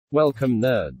Welcome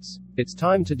nerds. It's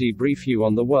time to debrief you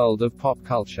on the world of pop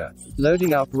culture.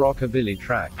 Loading up rockabilly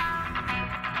track.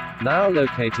 Now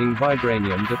locating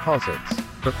vibranium deposits.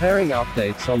 Preparing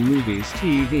updates on movies,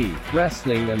 TV,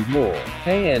 wrestling and more.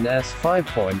 ANS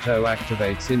 5.0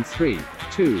 activates in 3,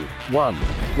 2, 1.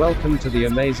 Welcome to the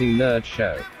Amazing Nerd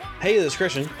Show. Hey, this is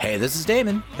Christian. Hey, this is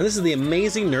Damon. And this is the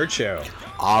Amazing Nerd Show.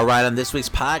 All right, on this week's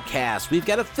podcast, we've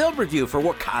got a film review for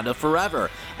Wakanda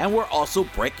Forever, and we're also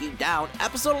breaking down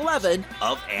episode 11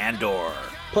 of Andor.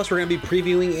 Plus, we're going to be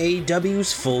previewing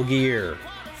AEW's Full Gear.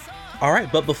 All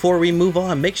right, but before we move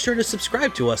on, make sure to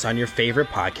subscribe to us on your favorite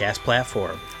podcast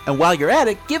platform. And while you're at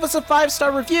it, give us a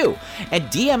 5-star review and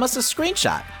DM us a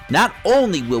screenshot. Not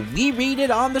only will we read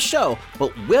it on the show,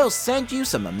 but we'll send you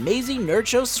some amazing Nerd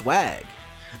Show swag.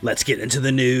 Let's get into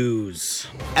the news.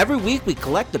 Every week, we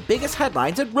collect the biggest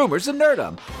headlines and rumors of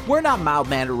nerdom. We're not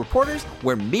mild-mannered reporters,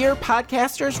 we're mere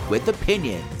podcasters with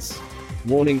opinions.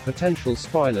 Warning: potential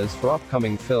spoilers for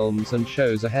upcoming films and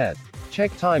shows ahead. Check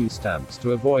timestamps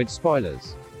to avoid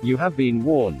spoilers. You have been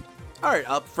warned. Alright,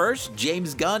 up first,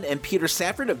 James Gunn and Peter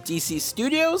Safran of DC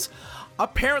Studios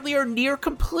apparently are near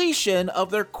completion of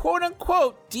their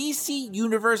quote-unquote DC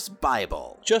Universe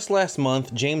Bible. Just last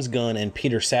month, James Gunn and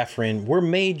Peter Safran were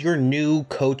made your new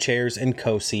co-chairs and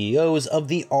co-CEOs of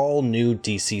the all-new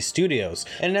DC Studios.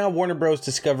 And now Warner Bros.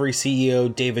 Discovery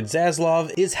CEO David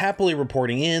Zaslav is happily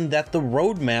reporting in that the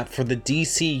roadmap for the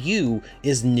DCU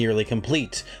is nearly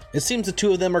complete. It seems the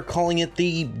two of them are calling it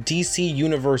the DC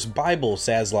Universe Bible,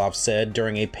 Zaslav said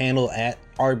during a panel at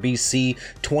RBC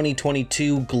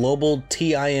 2022 Global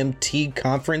TIMT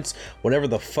Conference, whatever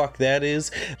the fuck that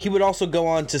is. He would also go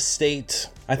on to state,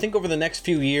 I think over the next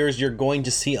few years, you're going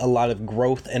to see a lot of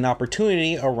growth and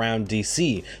opportunity around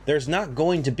DC. There's not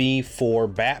going to be 4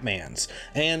 Batmans.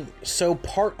 And so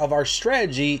part of our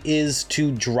strategy is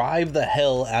to drive the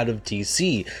hell out of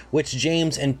DC, which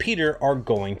James and Peter are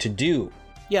going to do.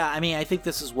 Yeah, I mean, I think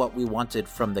this is what we wanted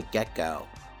from the get-go.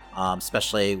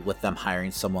 Especially with them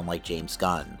hiring someone like James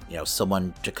Gunn,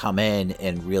 someone to come in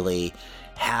and really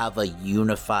have a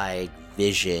unified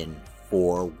vision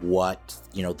for what,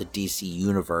 the DC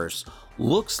universe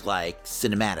looks like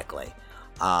cinematically.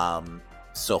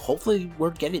 So hopefully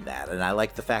we're getting that. And I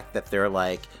like the fact that they're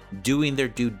doing their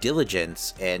due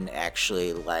diligence and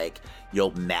actually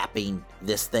mapping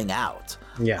this thing out.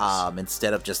 Yes.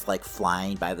 Instead of just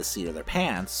flying by the seat of their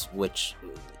pants, which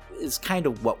is kind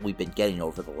of what we've been getting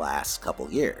over the last couple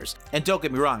years. And don't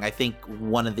get me wrong, I think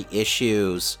one of the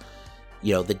issues,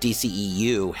 the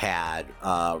DCEU had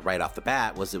right off the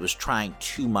bat was it was trying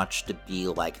too much to be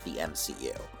like the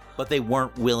MCU. But they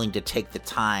weren't willing to take the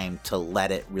time to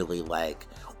let it really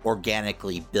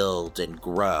organically build and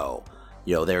grow.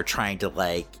 They were trying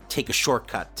to take a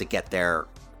shortcut to get there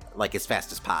as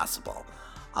fast as possible,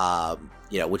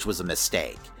 which was a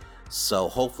mistake. So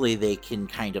hopefully they can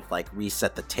kind of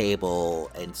reset the table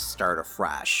and start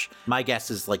afresh. My guess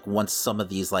is once some of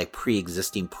these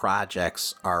pre-existing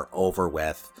projects are over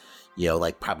with,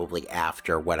 probably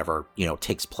after whatever,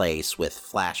 takes place with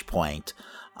Flashpoint,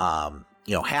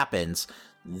 happens,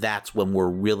 that's when we're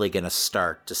really going to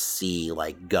start to see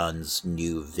Gunn's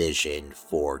new vision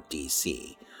for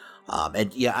DC.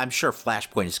 And yeah, I'm sure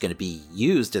Flashpoint is going to be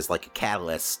used as a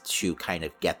catalyst to kind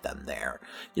of get them there,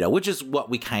 which is what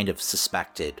we kind of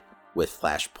suspected with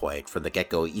Flashpoint from the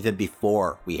get-go, even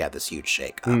before we had this huge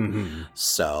shakeup. Mm-hmm.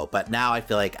 So, but now I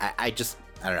feel I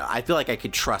don't know. I feel I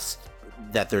could trust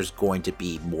that there's going to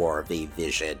be more of a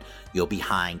vision,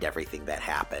 behind everything that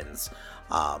happens,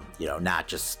 not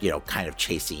just, kind of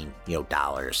chasing,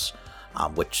 dollars,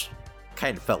 which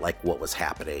kind of felt like what was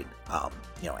happening,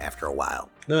 after a while.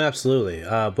 No, absolutely.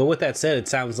 But with that said, it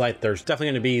sounds like there's definitely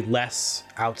going to be less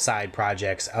outside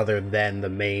projects other than the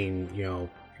main,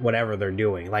 whatever they're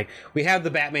doing. We have the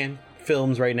Batman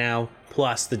films right now,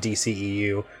 plus the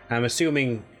DCEU. I'm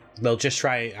assuming they'll just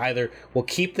try we'll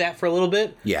keep that for a little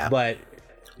bit. Yeah. But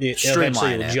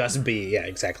eventually it'll just be,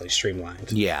 exactly,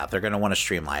 streamlined. Yeah, they're going to want to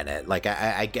streamline it.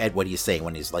 I get what he's saying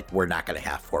when he's we're not going to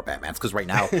have 4 Batmans, because right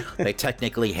now they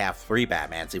technically have 3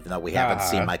 Batmans, even though we haven't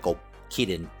seen Michael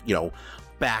Keaton,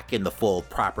 back in the fold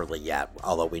properly yet,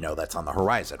 although we know that's on the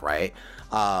horizon, right?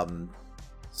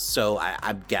 So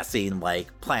I'm guessing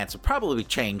plans have probably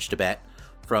changed a bit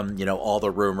from, all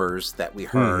the rumors that we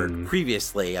heard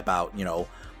previously about,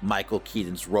 Michael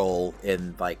Keaton's role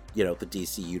in the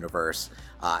DC universe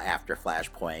after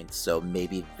Flashpoint. So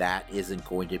maybe that isn't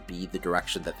going to be the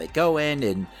direction that they go in,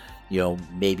 and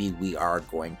maybe we are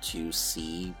going to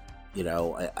see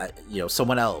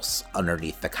someone else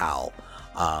underneath the cowl,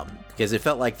 because it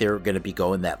felt like they were going to be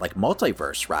going that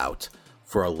multiverse route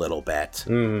for a little bit.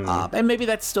 Mm. And maybe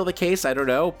that's still the case, I don't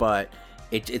know, but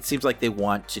it seems like they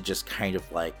want to just kind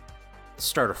of like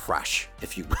start afresh,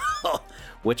 if you will,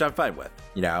 which I'm fine with,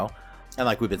 you know? And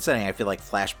like we've been saying, I feel like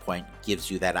Flashpoint gives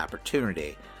you that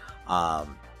opportunity.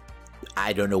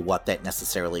 I don't know what that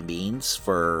necessarily means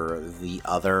for the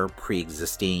other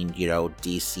pre-existing, you know,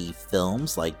 DC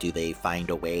films. Like, do they find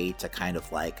a way to kind of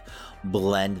like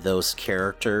blend those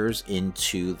characters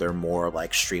into their more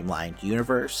like streamlined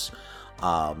universe?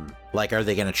 Like, are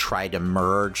they going to try to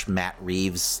merge Matt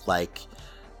Reeves' like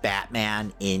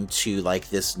Batman into like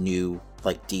this new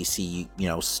like DC, you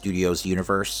know, Studios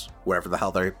universe, whatever the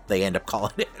hell they end up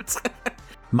calling it?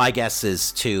 My guess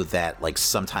is too that like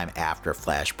sometime after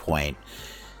Flashpoint,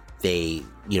 they,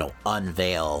 you know,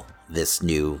 unveil this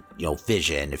new, you know,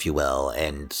 vision, if you will,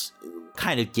 and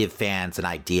kind of give fans an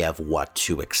idea of what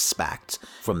to expect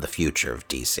from the future of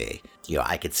DC. You know,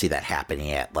 I could see that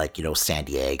happening at like, you know, San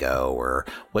Diego, or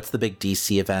what's the big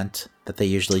DC event that they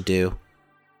usually do?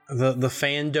 The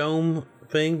Fandome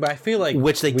thing, but I feel like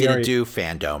which they didn't do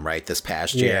Fandome right this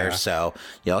past year, so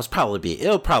you know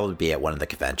it'll probably be at one of the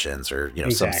conventions, or you know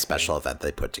some special event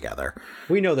they put together.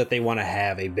 We know that they want to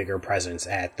have a bigger presence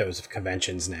at those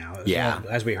conventions now,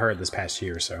 as we heard this past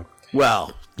year or so.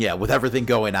 Well, yeah, with everything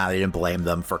going on, I didn't blame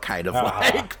them for kind of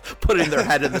like putting their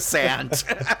head in the sand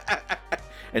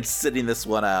and sitting this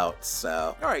one out.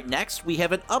 So, all right, next we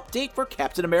have an update for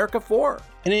Captain America 4.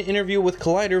 In an interview with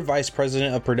Collider, Vice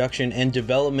President of Production and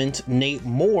Development Nate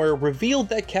Moore revealed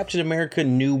that Captain America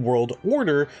New World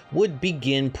Order would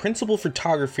begin principal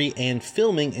photography and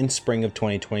filming in spring of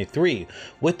 2023,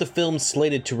 with the film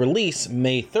slated to release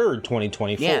May 3rd,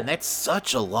 2024. Yeah, and that's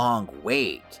such a long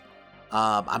wait.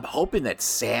 I'm hoping that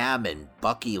Sam and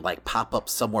Bucky like pop up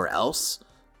somewhere else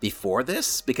before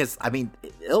this, because I mean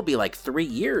it'll be like 3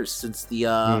 years since the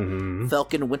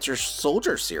Falcon Winter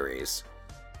Soldier series.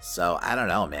 So I don't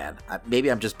know, man.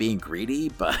 Maybe I'm just being greedy,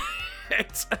 but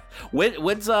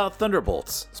when's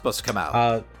Thunderbolts supposed to come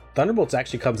out? Thunderbolts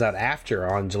actually comes out after,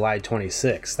 on July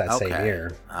 26th that same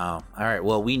year. Oh, all right.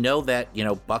 Well, we know that, you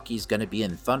know, Bucky's going to be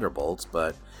in Thunderbolts,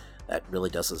 but that really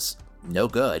does us no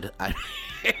good.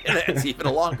 It's even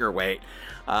a longer wait.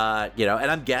 You know,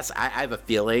 and I have a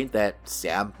feeling that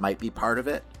Sam might be part of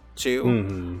it too.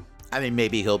 Mm-hmm. I mean,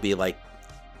 maybe he'll be like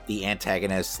the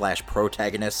antagonist /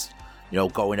 protagonist, you know,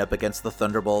 going up against the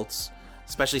Thunderbolts,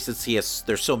 especially since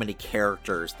there's so many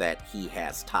characters that he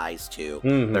has ties to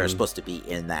that are supposed to be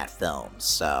in that film.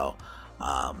 So,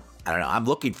 I don't know. I'm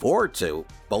looking forward to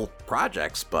both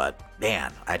projects, but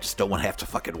man, I just don't want to have to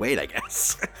fucking wait, I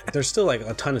guess. There's still like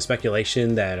a ton of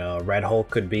speculation that Red Hulk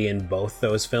could be in both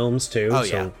those films too. Oh,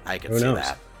 so yeah, I can see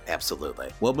that.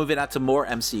 Absolutely. Well, moving on to more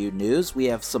MCU news, we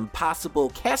have some possible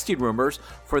casting rumors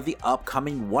for the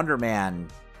upcoming Wonder Man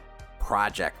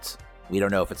project. We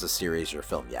don't know if it's a series or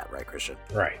film yet, right, Christian?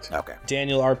 Right. Okay.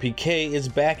 Daniel RPK is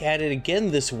back at it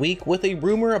again this week with a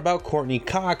rumor about Courtney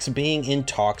Cox being in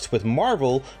talks with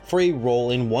Marvel for a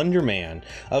role in Wonder Man.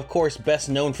 Of course, best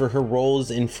known for her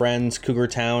roles in Friends, Cougar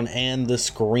Town, and the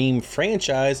Scream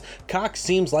franchise, Cox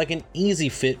seems like an easy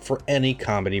fit for any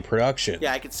comedy production.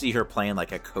 Yeah, I could see her playing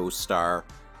like a co-star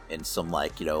in some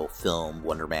like, you know, film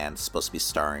Wonder Man's supposed to be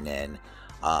starring in.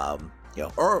 You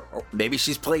know, or maybe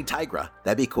she's playing Tigra.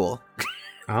 That'd be cool.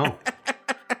 Oh.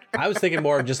 I was thinking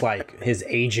more of just like his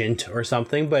agent or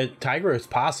something, but Tigra is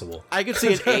possible. I could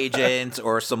see an agent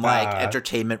or some like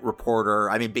entertainment reporter.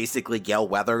 I mean, basically Gail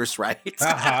Weathers, right?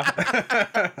 Not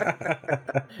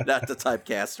the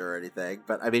typecast or anything,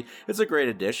 but I mean, it's a great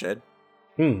addition.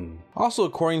 Also,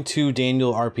 according to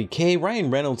Daniel RPK, Ryan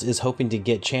Reynolds is hoping to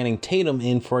get Channing Tatum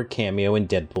in for a cameo in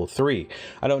Deadpool 3.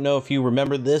 I don't know if you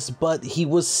remember this, but he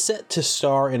was set to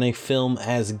star in a film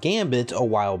as Gambit a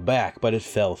while back, but it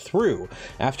fell through.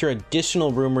 After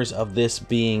additional rumors of this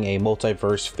being a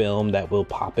multiverse film that will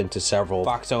pop into several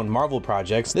Fox-owned Marvel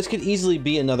projects, this could easily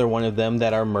be another one of them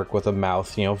that our Merc with a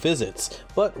Mouth, visits.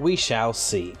 But we shall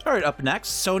see. All right, up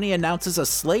next, Sony announces a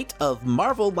slate of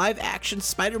Marvel live-action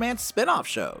Spider-Man spin-off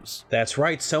shows. That's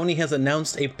right, Sony has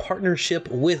announced a partnership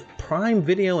with Prime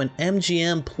Video and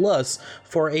MGM Plus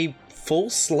for a full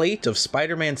slate of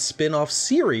Spider-Man spin-off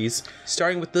series,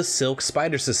 starting with the Silk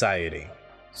Spider Society.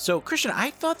 So, Christian, I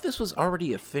thought this was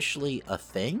already officially a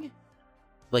thing.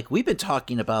 Like, we've been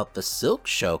talking about the Silk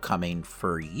show coming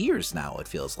for years now, it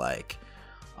feels like.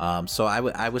 So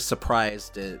I was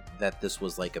surprised that this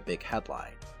was like a big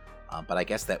headline. But I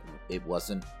guess that it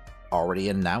wasn't already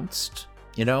announced.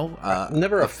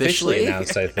 Never officially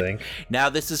announced, I think. Now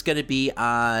this is going to be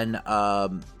on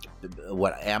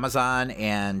Amazon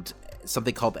and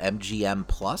something called MGM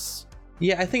Plus.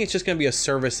 Yeah, I think it's just going to be a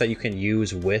service that you can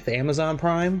use with Amazon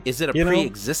Prime. Is it a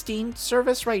pre-existing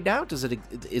service right now? Is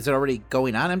it already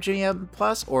going on MGM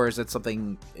Plus, or is it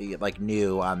something like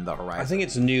new on the horizon? I think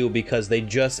it's new because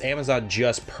Amazon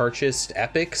just purchased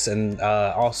Epix and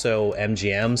also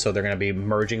MGM, so they're going to be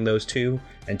merging those two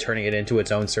and turning it into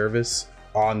its own service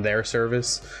on their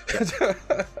service.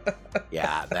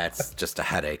 Yeah, that's just a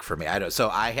headache for me. So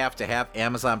I have to have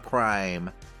Amazon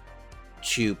Prime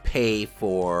to pay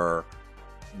for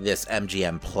this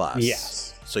MGM Plus.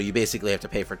 Yes. So you basically have to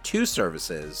pay for two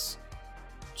services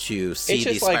to see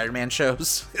these Spider-Man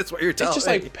shows. It's what you're telling me. It's just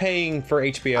like paying for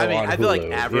HBO on Hulu. I feel like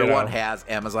everyone has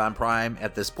Amazon Prime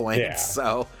at this point. Yeah.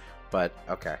 So, but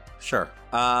okay, sure.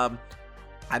 I'm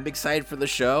excited for the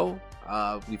show.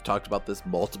 We've talked about this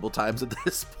multiple times at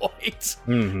this point.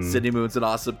 Mm-hmm. Cindy Moon's an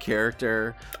awesome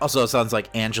character. Also, it sounds like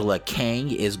Angela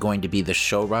Kang is going to be the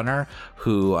showrunner,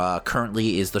 who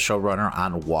currently is the showrunner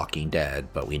on Walking Dead,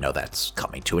 but we know that's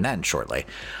coming to an end shortly,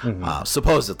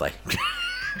 supposedly.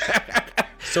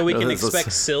 So we can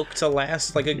expect Silk to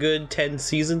last like a good 10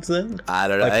 seasons then? I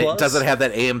don't know. It doesn't have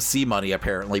that AMC money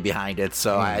apparently behind it,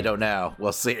 so I don't know.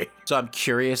 We'll see. So I'm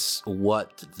curious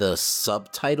what the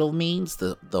subtitle means,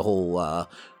 the whole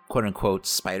quote-unquote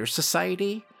Spider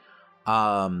Society.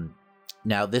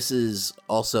 Now, this is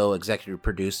also executive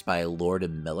produced by Lord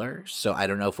and Miller, so I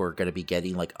don't know if we're going to be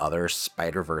getting like other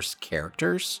Spider-Verse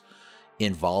characters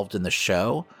involved in the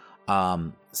show.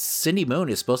 Cindy Moon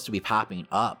is supposed to be popping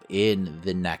up in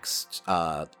the next,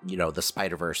 the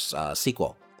Spider-Verse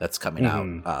sequel that's coming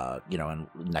out, in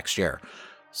next year.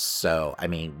 So, I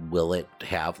mean, will it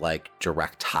have like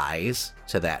direct ties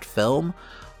to that film?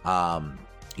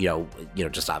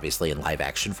 Just obviously in live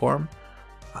action form.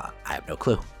 I have no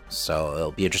clue. So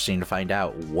it'll be interesting to find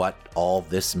out what all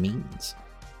this means.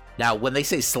 Now, when they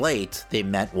say slate, they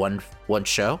meant one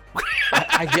show?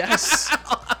 I guess.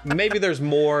 Maybe there's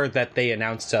more that they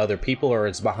announced to other people or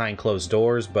it's behind closed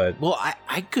doors, but... Well,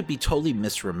 I could be totally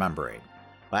misremembering.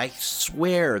 I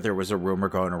swear there was a rumor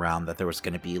going around that there was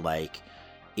going to be, like,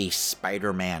 a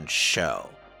Spider-Man show.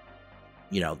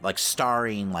 Like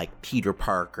starring, like, Peter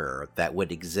Parker that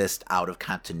would exist out of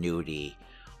continuity,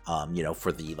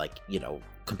 for the,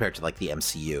 compared to, like, the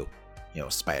MCU,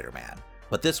 Spider-Man.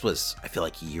 But this was, I feel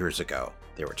like, years ago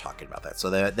they were talking about that. So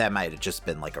that might have just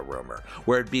been like a rumor,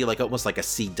 where it'd be like almost like a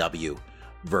CW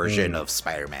version of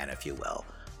Spider-Man, if you will.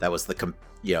 That was the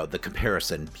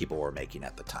comparison people were making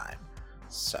at the time.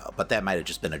 So, but that might have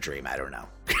just been a dream. I don't know.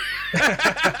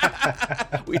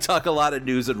 We talk a lot of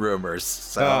news and rumors,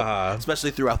 so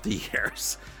especially throughout the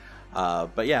years.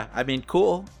 But yeah, I mean,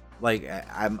 cool. Like,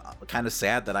 I'm kind of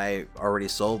sad that I already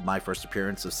sold my first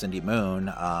appearance of Cindy Moon,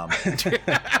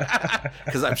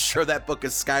 because I'm sure that book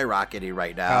is skyrocketing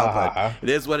right now. But it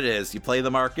is what it is. You play the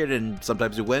market, and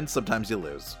sometimes you win, sometimes you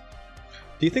lose.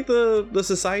 Do you think the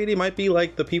Society might be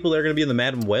like the people that are going to be in the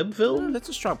Madam Web film? That's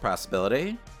a strong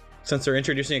possibility. Since they're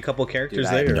introducing a couple characters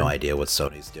there. I have no idea what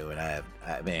Sony's doing. I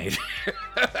mean,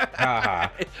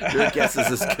 your guess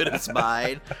is as good as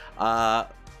mine.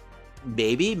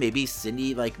 Maybe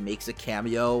Cindy like makes a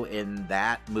cameo in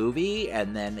that movie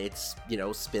and then it's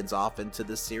spins off into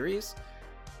the series.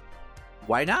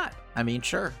 Why not? I mean,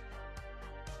 sure.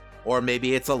 Or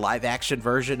maybe it's a live action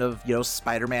version of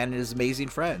Spider-Man and his amazing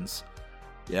friends.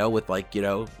 With like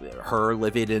her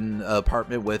living in an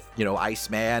apartment with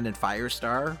Iceman and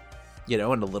Firestar,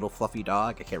 and a little fluffy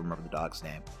dog. I can't remember the dog's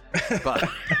name, but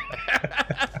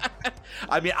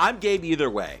I mean, I'm game either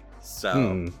way.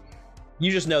 So. You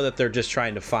just know that they're just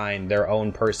trying to find their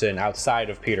own person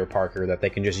outside of Peter Parker that they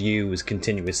can just use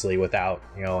continuously without,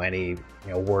 any,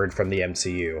 word from the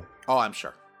MCU. Oh, I'm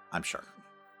sure.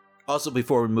 Also,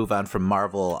 before we move on from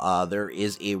Marvel, there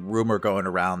is a rumor going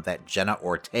around that Jenna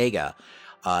Ortega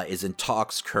is in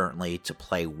talks currently to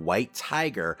play White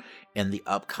Tiger in the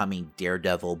upcoming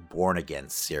Daredevil Born Again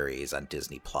series on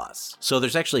Disney+. So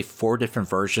there's actually 4 different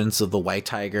versions of the White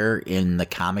Tiger in the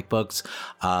comic books.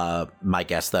 My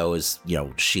guess, though, is,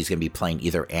 she's going to be playing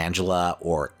either Angela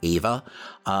or Ava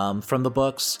from the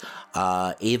books.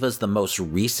 Ava's the most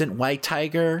recent White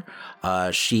Tiger.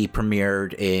 She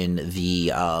premiered in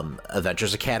the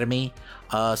Avengers Academy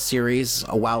series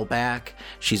a while back.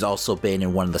 She's also been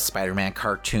in one of the Spider-Man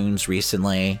cartoons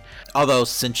recently. Although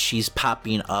since she's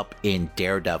popping up in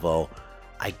Daredevil,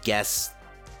 I guess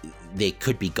they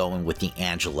could be going with the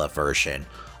Angela version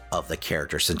of the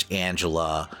character, since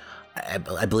Angela,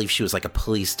 I believe she was like a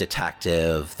police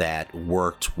detective that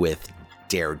worked with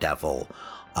Daredevil,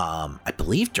 I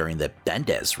believe during the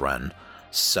Bendis run.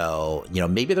 So,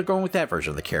 maybe they're going with that version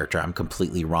of the character. I'm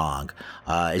completely wrong.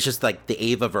 It's just like the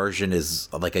Ava version is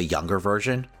like a younger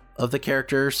version of the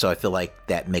character, so I feel like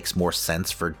that makes more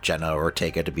sense for Jenna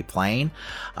Ortega to be playing.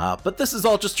 But this is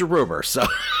all just a rumor, so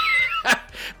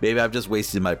maybe I'm just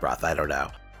wasting my breath. I don't know.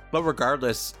 But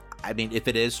regardless, I mean, if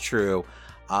it is true,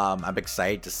 I'm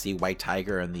excited to see White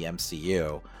Tiger in the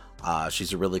MCU.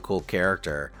 She's a really cool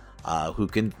character who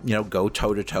can, go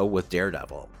toe-to-toe with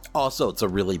Daredevil. Also, it's a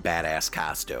really badass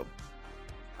costume.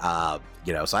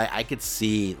 So I could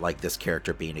see like this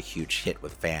character being a huge hit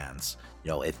with fans,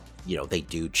 if, they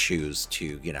do choose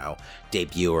to,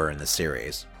 debut her in the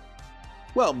series.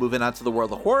 Well, moving on to the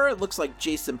world of horror, it looks like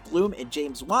Jason Blum and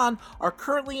James Wan are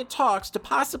currently in talks to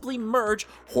possibly merge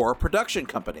horror production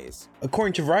companies.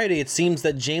 According to Variety, it seems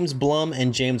that James Blum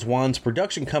and James Wan's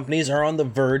production companies are on the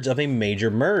verge of a major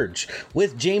merge.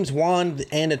 With James Wan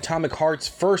and Atomic Heart's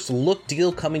first look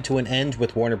deal coming to an end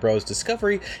with Warner Bros.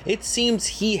 Discovery, it seems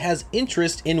he has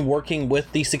interest in working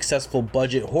with the successful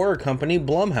budget horror company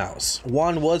Blumhouse.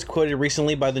 Wan was quoted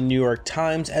recently by the New York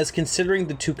Times as considering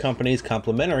the two companies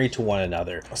complementary to one another.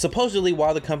 Supposedly,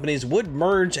 while the companies would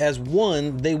merge as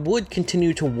one, they would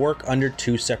continue to work under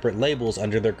two separate labels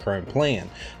under their current plan,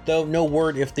 though no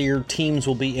word if their teams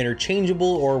will be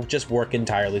interchangeable or just work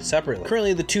entirely separately.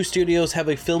 Currently, the two studios have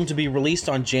a film to be released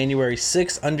on January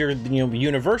 6th under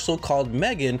Universal called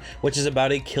Megan, which is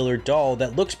about a killer doll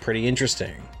that looks pretty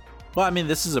interesting. Well, I mean,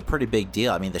 this is a pretty big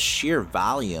deal. I mean, the sheer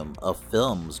volume of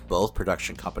films both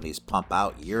production companies pump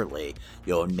out yearly,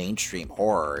 in mainstream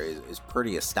horror is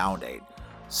pretty astounding.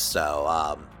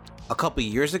 So, a couple of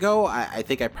years ago, I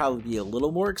think I'd probably be a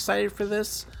little more excited for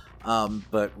this.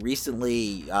 But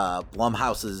recently,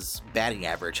 Blumhouse's batting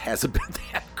average hasn't been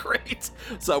that great.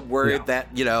 So I'm worried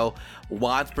that,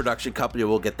 Wan's production company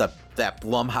will get that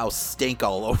Blumhouse stink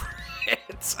all over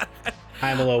it.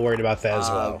 I'm a little worried about that as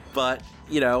well. But,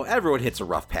 everyone hits a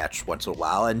rough patch once in a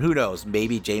while. And who knows,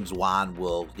 maybe James Wan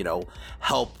will,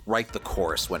 help write the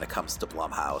course when it comes to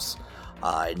Blumhouse.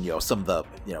 And, some of the,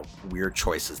 weird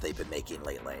choices they've been making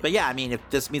lately. But yeah, I mean, if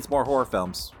this means more horror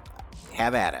films,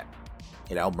 have at it.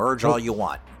 Merge all you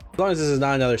want. As long as this is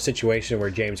not another situation where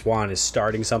James Wan is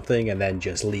starting something and then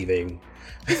just leaving.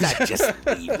 He's not just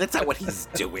leaving. That's not what he's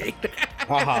doing.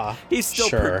 Uh-huh. He's still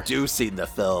producing the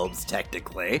films,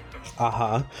 technically.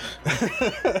 Uh-huh.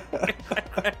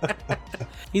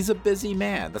 He's a busy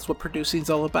man. That's what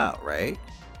producing's all about, right?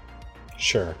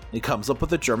 Sure. He comes up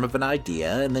with a germ of an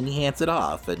idea and then he hands it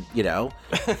off and,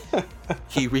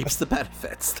 he reaps the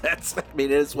benefits.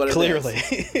 It is what it is. Clearly.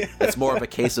 It's more of a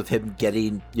case of him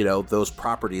getting, those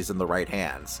properties in the right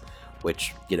hands,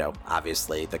 which,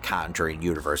 obviously the Conjuring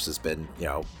universe has been,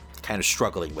 kind of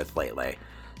struggling with lately.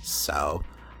 So,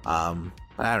 I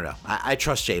don't know. I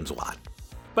trust James Wan.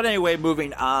 But anyway,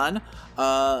 moving on,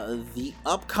 the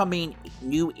upcoming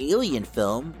new Alien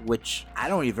film, which I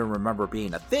don't even remember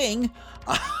being a thing,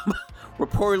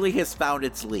 reportedly has found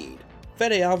its lead.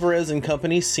 Fede Alvarez and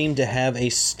company seem to have a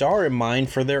star in mind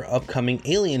for their upcoming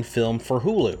Alien film for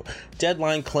Hulu.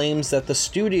 Deadline claims that the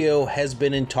studio has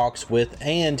been in talks with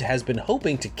and has been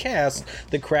hoping to cast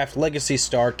the Craft Legacy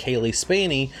star Kaylee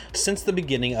Spaney since the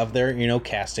beginning of their,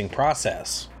 casting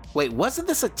process. Wait, wasn't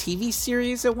this a TV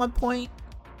series at one point?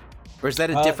 Or is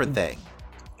that a different thing?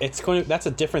 That's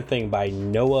a different thing by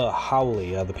Noah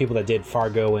Hawley, the people that did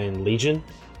Fargo and Legion.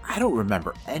 I don't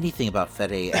remember anything about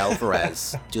Fede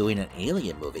Alvarez doing an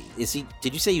Alien movie.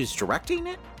 Did you say he was directing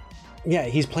it? Yeah,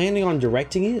 he's planning on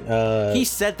directing it. He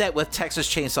said that with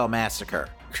Texas Chainsaw Massacre.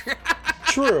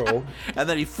 True. And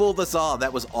then he fooled us all.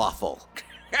 That was awful.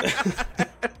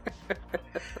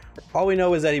 All we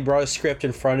know is that he brought a script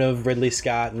in front of Ridley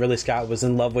Scott, and Ridley Scott was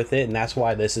in love with it, and that's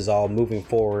why this is all moving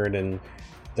forward, and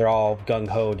they're all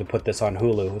gung-ho to put this on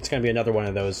Hulu. It's going to be another one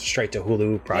of those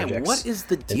straight-to-Hulu projects. Man, what is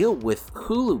the deal with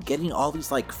Hulu getting all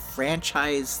these,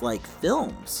 franchise,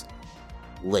 films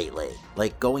lately?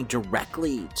 Going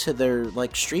directly to their,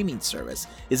 streaming service?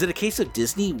 Is it a case of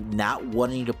Disney not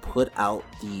wanting to put out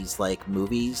these,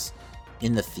 movies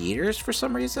in the theaters for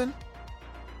some reason?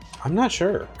 I'm not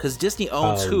sure. Because Disney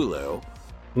owns Hulu.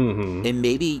 Mm-hmm. And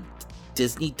maybe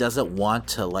Disney doesn't want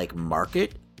to,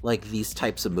 market, these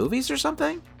types of movies or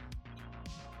something?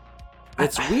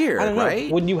 It's weird, I don't know.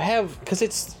 right? When you have... Because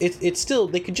it's still...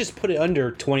 They could just put it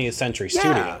under 20th Century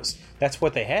Studios. That's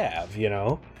what they have, I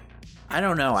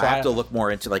don't know. So I have to look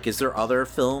more into, is there other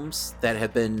films that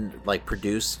have been,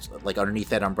 produced, underneath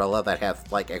that umbrella that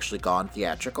have, actually gone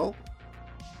theatrical?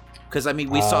 Because,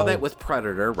 we saw that with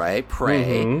Predator, right?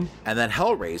 Prey, mm-hmm. and then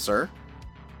Hellraiser,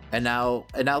 and now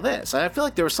this. And I feel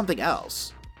like there was something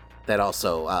else that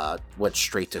also went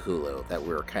straight to Hulu that we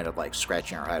were kind of,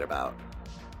 scratching our head about.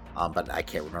 But I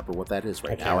can't remember what that is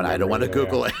right now, and I don't want to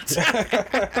Google it.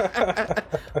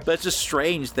 But it's just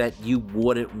strange that you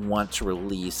wouldn't want to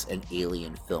release an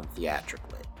Alien film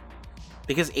theatrically,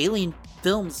 because Alien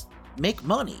films make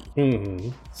money. Mm-hmm.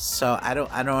 So I don't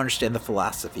understand the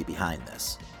philosophy behind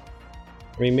this.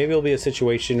 I mean, maybe it'll be a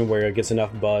situation where it gets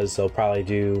enough buzz, they'll probably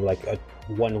do like a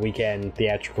one weekend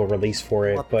theatrical release for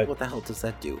it. But what the hell does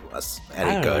that do us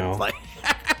any good? Like,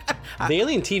 the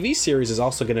Alien TV series is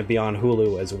also going to be on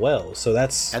Hulu as well, so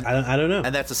that's I don't know.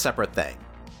 And that's a separate thing.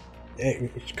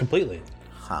 Completely.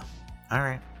 Huh. All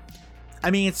right. I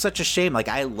mean, it's such a shame. Like,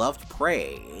 I loved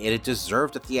Prey, and it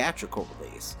deserved a theatrical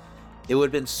release. It would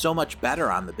have been so much better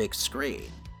on the big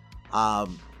screen.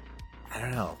 I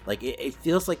don't know. Like, it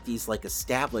feels like these, like,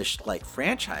 established, like,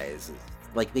 franchises,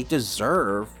 like, they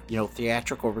deserve,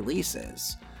 theatrical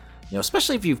releases.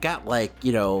 Especially if you've got, like,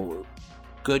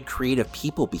 good creative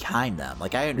people behind them.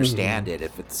 Like, I understand it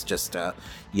if it's just,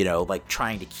 like,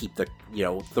 trying to keep the,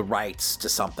 the rights to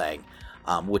something,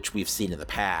 which we've seen in the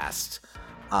past,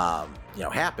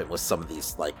 happen with some of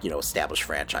these, like, established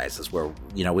franchises where,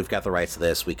 we've got the rights to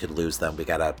this, we could lose them, we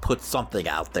gotta put something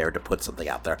out there to put something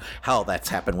out there. Hell, that's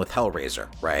happened with Hellraiser,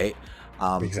 right?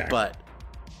 Exactly. But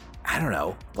I don't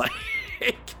know, like,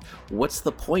 what's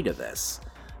the point of this?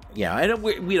 We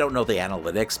don't know the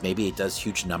analytics. Maybe it does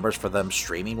huge numbers for them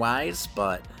streaming wise,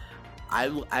 but I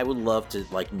would love to,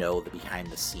 like, know the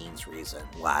behind the scenes reason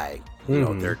why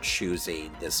they're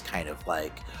choosing this kind of,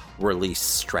 like, release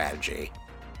strategy.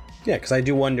 Yeah, because I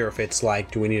do wonder if it's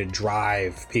like, do we need to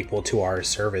drive people to our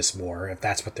service more, if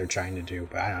that's what they're trying to do,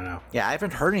 but I don't know. Yeah, I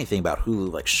haven't heard anything about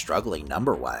Hulu, like, struggling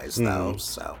number-wise, though,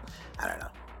 so I don't know.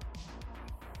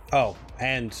 Oh,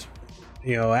 and,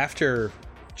 after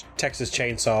Texas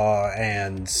Chainsaw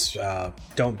and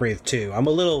Don't Breathe 2, I'm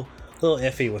a little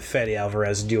iffy with Fede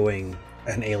Alvarez doing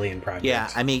an Alien project. Yeah,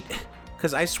 I mean,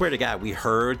 because I swear to God, we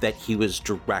heard that he was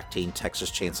directing Texas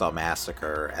Chainsaw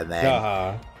Massacre, and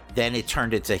then it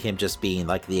turned into him just being,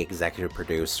 like, the executive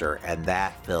producer, and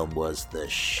that film was the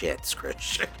shits,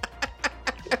 Christian.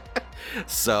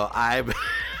 So I'm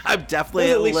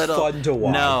definitely at least little fun to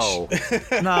watch.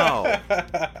 No.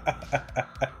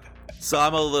 So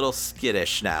I'm a little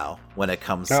skittish now when it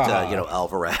comes to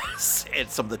Alvarez and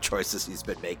some of the choices he's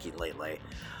been making lately.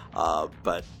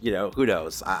 But who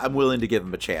knows? I'm willing to give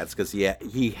him a chance because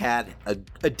he had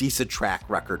a decent track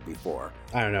record before.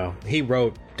 I don't know. He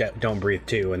wrote Don't Breathe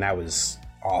 2, and that was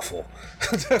awful.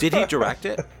 Did he direct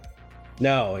it?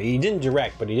 No, he didn't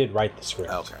direct, but he did write the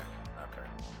script. Okay.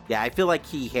 Yeah, I feel like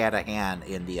he had a hand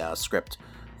in the script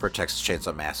for Texas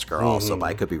Chainsaw Massacre also, but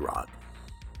I could be wrong.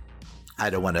 I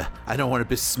don't want to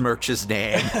besmirch his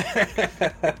name.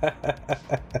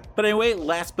 But anyway,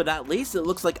 last but not least, it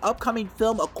looks like upcoming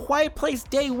film A Quiet Place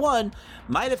Day 1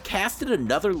 might have casted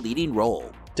another leading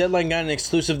role. Deadline got an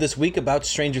exclusive this week about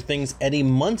Stranger Things' Eddie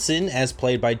Munson, as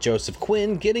played by Joseph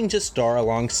Quinn, getting to star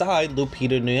alongside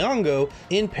Lupita Nyong'o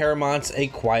in Paramount's A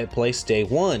Quiet Place Day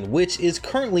 1, which is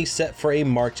currently set for a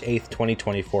March 8th,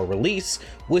 2024 release,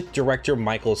 with director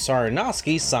Michael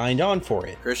Sarnowski signed on for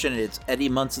it. Christian, it's Eddie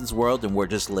Munson's world, and we're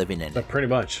just living in it. Pretty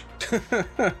much.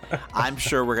 I'm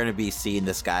sure we're going to be seeing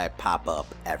this guy pop up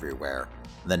everywhere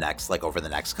over the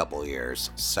next couple of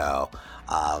years. So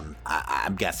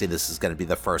I'm guessing this is going to be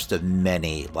the first of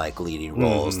many, like, leading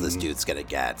roles this dude's going to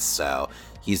get. So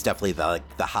he's definitely the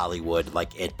Hollywood,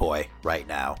 like, it boy right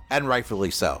now, and rightfully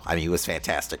so. I mean, he was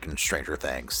fantastic in Stranger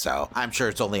Things, so I'm sure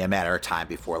it's only a matter of time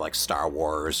before, like, Star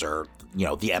Wars or the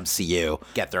MCU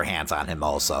get their hands on him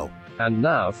also. And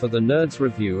now for the Nerds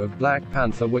review of Black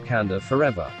Panther: Wakanda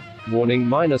Forever. Warning: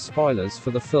 minor spoilers for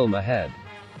the film ahead.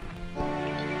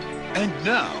 And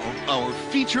now, our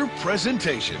feature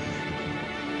presentation.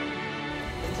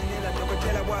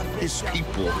 His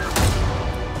people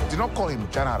did not call him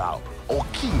general or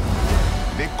king.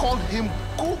 They called him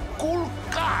Kukul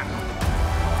Khan,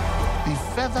 the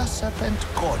feather serpent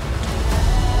god.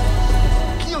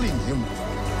 Killing him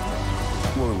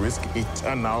will risk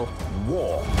eternal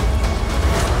war.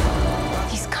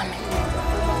 He's coming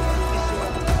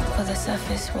for the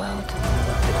surface world.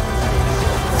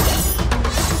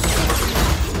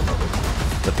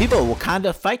 The people of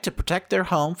Wakanda fight to protect their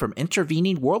home from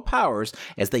intervening world powers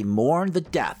as they mourn the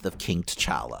death of King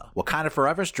T'Challa. Wakanda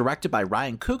Forever is directed by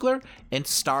Ryan Coogler and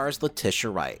stars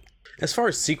Letitia Wright. As far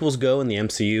as sequels go in the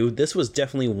MCU, this was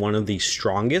definitely one of the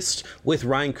strongest, with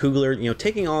Ryan Coogler,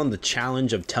 taking on the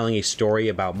challenge of telling a story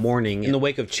about mourning in the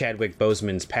wake of Chadwick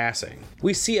Boseman's passing.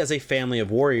 We see as a family of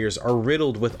warriors are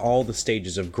riddled with all the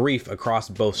stages of grief across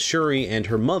both Shuri and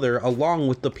her mother, along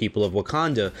with the people of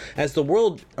Wakanda, as the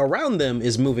world around them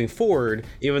is moving forward,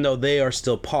 even though they are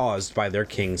still paused by their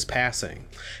king's passing.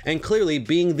 And clearly,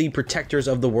 being the protectors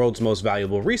of the world's most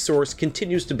valuable resource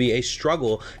continues to be a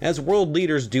struggle, as world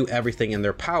leaders do everything in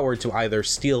their power to either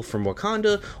steal from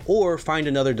Wakanda or find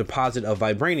another deposit of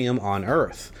vibranium on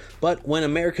Earth. But when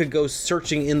America goes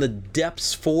searching in the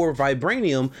depths for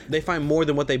vibranium, they find more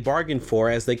than what they bargained for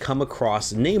as they come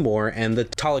across Namor and the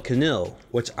Talakanil,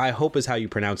 which I hope is how you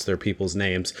pronounce their people's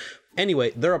names.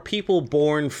 Anyway, there are people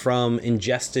born from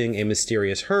ingesting a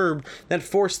mysterious herb that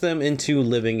force them into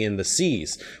living in the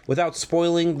seas. Without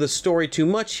spoiling the story too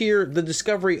much here, the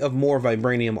discovery of more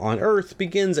vibranium on Earth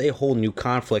begins a whole new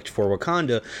conflict for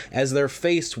Wakanda, as they're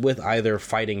faced with either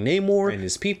fighting Namor and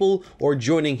his people or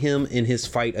joining him in his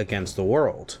fight against the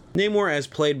world. Namor, as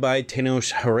played by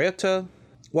Tenoch Huerta,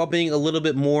 while being a little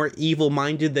bit more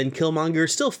evil-minded than Killmonger,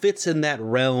 still fits in that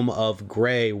realm of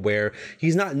gray where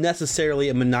he's not necessarily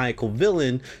a maniacal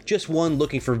villain, just one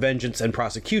looking for vengeance and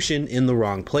prosecution in the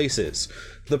wrong places.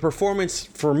 The performance,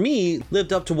 for me,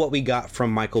 lived up to what we got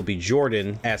from Michael B.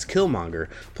 Jordan as Killmonger.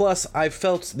 Plus, I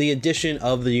felt the addition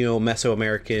of the,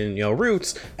 Mesoamerican,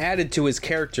 roots added to his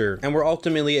character and were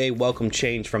ultimately a welcome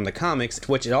change from the comics,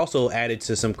 which it also added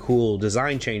to some cool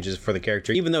design changes for the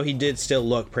character, even though he did still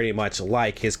look pretty much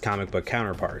like his comic book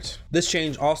counterparts. This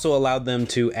change also allowed them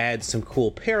to add some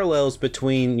cool parallels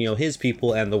between, his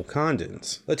people and the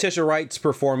Wakandans. Letitia Wright's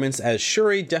performance as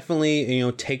Shuri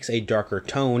definitely, takes a darker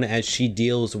tone as she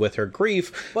deals with her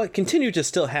grief, but continued to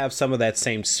still have some of that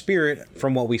same spirit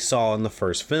from what we saw in the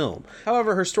first film.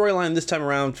 However, her storyline this time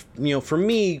around, for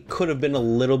me, could have been a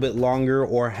little bit longer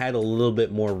or had a little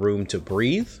bit more room to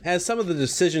breathe, as some of the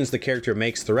decisions the character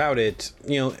makes throughout it,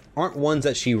 aren't ones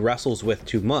that she wrestles with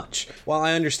too much. While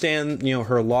I understand,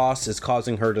 her loss is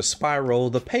causing her to spiral,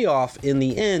 the payoff in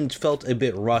the end felt a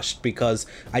bit rushed because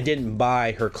I didn't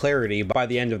buy her clarity by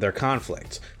the end of their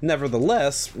conflict.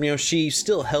 Nevertheless, she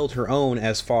still held her own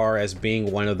as far as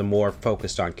being one of the more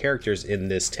focused on characters in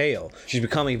this tale. She's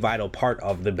become a vital part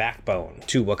of the backbone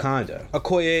to Wakanda.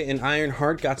 Okoye and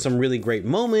Ironheart got some really great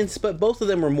moments, but both of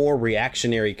them were more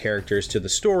reactionary characters to the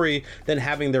story than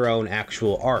having their own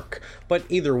actual arc. But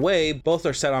either way, both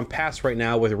are set on pass right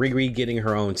now, with Riri getting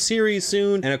her own series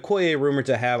soon, and Okoye rumored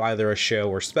to have either a show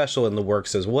or special in the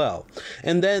works as well.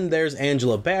 And then there's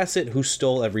Angela Bassett, who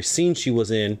stole every scene she was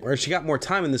in, where she got more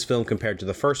time in this film compared to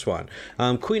the first one.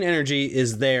 Queen Energy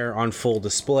is there on full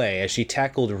display as she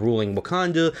tackled ruling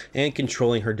Wakanda and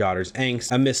controlling her daughter's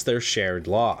angst amidst their shared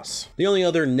loss. The only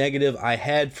other negative I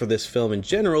had for this film in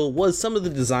general was some of the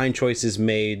design choices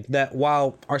made that,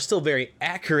 while are still very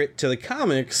accurate to the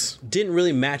comics, didn't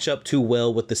really match up too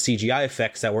well with the CGI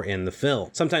effects that were in the film.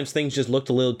 Sometimes things just looked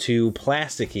a little too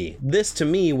plasticky. This to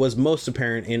me was most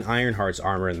apparent in Ironheart's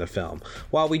armor in the film.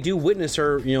 While we do witness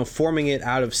her, forming it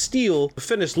out of steel, the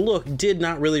finished look did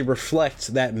not really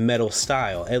reflect that metal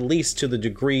style, at least to the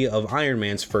degree of Iron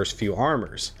Man's first few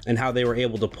armors, and how they were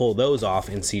able to pull those off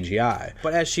in CGI.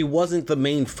 But as she wasn't the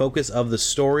main focus of the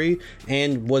story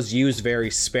and was used very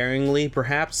sparingly,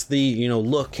 perhaps the,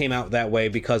 look came out that way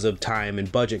because of time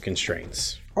and budget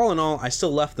constraints. All in all, I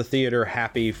still left the theater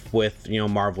happy with,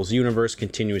 Marvel's universe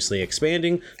continuously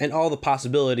expanding and all the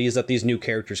possibilities that these new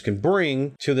characters can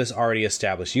bring to this already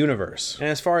established universe. And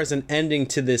as far as an ending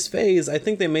to this phase, I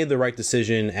think they made the right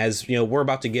decision, as, we're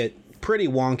about to get pretty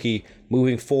wonky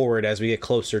moving forward as we get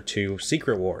closer to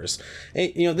Secret Wars.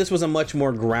 This was a much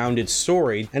more grounded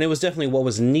story, and it was definitely what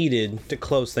was needed to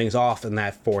close things off in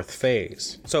that fourth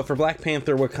phase. So for Black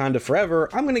Panther Wakanda Forever,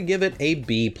 I'm going to give it a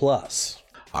B+.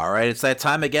 All right, it's that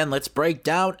time again. Let's break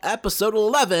down episode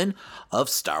 11 of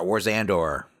Star Wars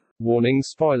Andor. Warning,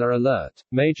 spoiler alert.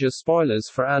 Major spoilers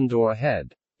for Andor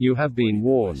ahead. You have been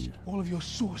warned. All of your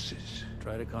sources.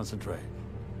 Try to concentrate.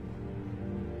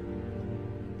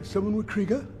 There's someone with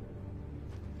Krieger?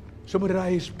 Someone at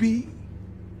ISB?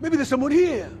 Maybe there's someone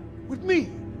here with me.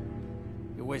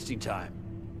 You're wasting time.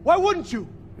 Why wouldn't you?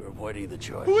 You're avoiding the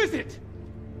choice. Who is it?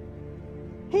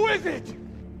 Who is it?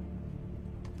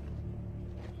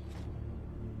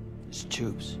 It's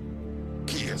Tubes.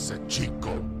 It's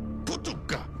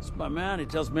It's my man. He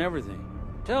tells me everything.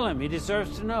 Tell him. He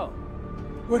deserves to know.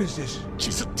 What is this?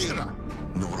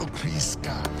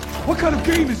 What kind of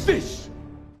game is this?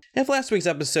 If last week's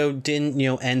episode didn't,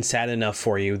 end sad enough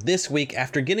for you, this week,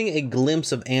 after getting a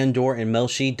glimpse of Andor and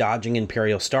Melshi dodging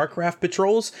Imperial Starcraft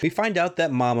patrols, we find out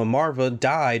that Mama Marva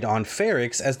died on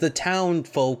Ferrix as the town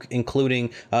folk,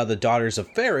 including the daughters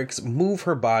of Ferrix, move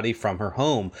her body from her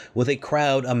home, with a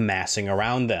crowd amassing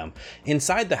around them.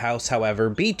 Inside the house,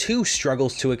 however, B2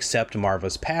 struggles to accept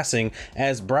Marva's passing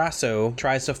as Brasso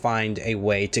tries to find a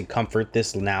way to comfort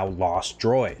this now lost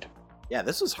droid. Yeah,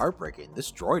 this was heartbreaking.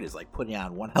 This droid is like putting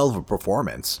on one hell of a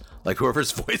performance. Like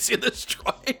whoever's voicing this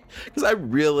droid, because I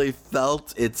really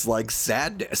felt its like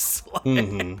sadness.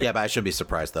 Yeah, but I shouldn't be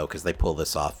surprised though, because they pull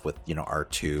this off with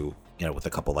R2, with a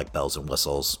couple like bells and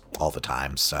whistles all the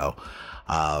time. So,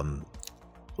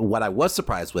 what I was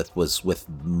surprised with was with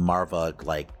Marva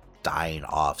like dying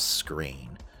off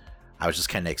screen. I was just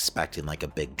kind of expecting like a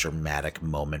big dramatic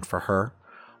moment for her.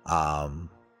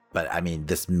 But I mean,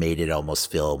 this made it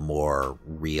almost feel more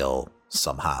real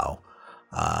somehow.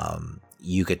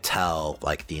 You could tell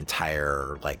like the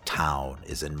entire like town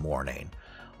is in mourning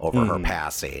over her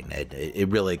passing. It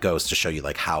really goes to show you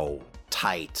like how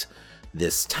tight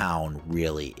this town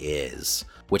really is,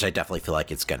 which I definitely feel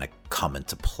like it's going to come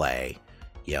into play,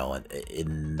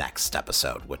 in next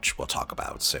episode, which we'll talk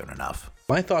about soon enough.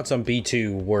 My thoughts on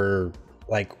B2 were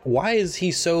like, why is he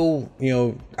so,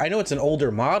 I know it's an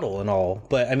older model and all,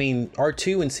 but I mean,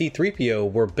 R2 and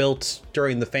C-3PO were built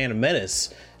during the Phantom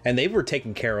Menace, and they were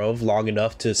taken care of long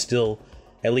enough to still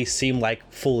at least seem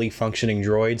like fully functioning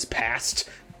droids past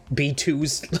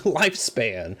B2's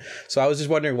lifespan. So I was just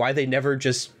wondering why they never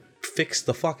just fixed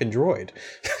the fucking droid.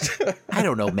 I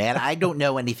don't know, man. I don't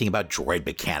know anything about droid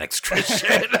mechanics,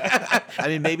 Christian. I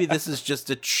mean, maybe this is just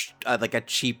a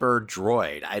cheaper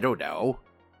droid. I don't know.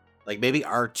 Like maybe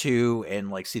R2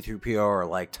 and like C-3PO are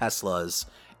like Teslas,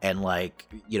 and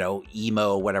like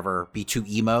emo whatever B2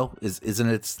 emo isn't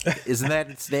that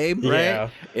its name, right? Yeah.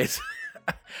 It's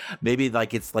maybe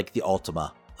like it's like the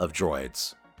Ultima of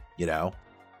droids,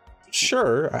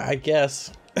 Sure, I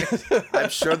guess. I'm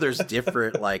sure there's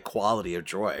different like quality of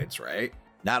droids, right?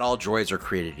 Not all droids are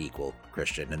created equal,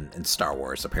 Christian, in Star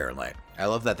Wars apparently. I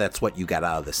love that that's what you got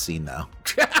out of this scene though.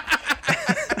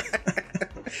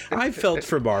 I felt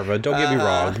for Marva, don't get me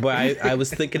wrong, but I was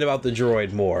thinking about the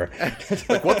droid more.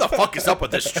 Like, what the fuck is up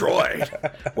with this droid?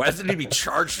 Why doesn't he be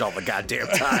charged all the goddamn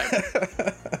time?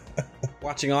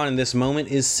 Watching on in this moment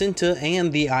is Cinta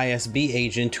and the ISB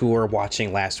agent who were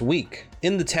watching last week.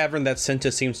 In the tavern that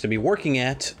Cinta seems to be working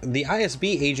at, the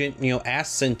ISB agent,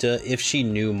 asked Cinta if she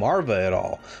knew Marva at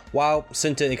all. While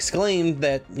Cinta exclaimed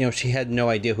that, she had no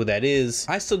idea who that is,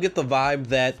 I still get the vibe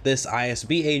that this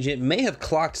ISB agent may have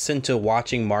clocked Cinta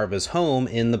watching Marva's home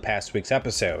in the past week's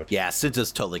episode. Yeah,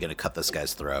 Cinta's totally going to cut this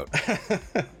guy's throat.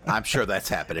 I'm sure that's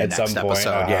happening At next some point,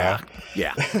 episode.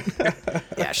 Yeah.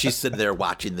 Yeah, she's sitting there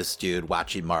watching this dude,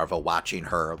 watching Marva, watching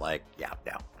her, like, yeah,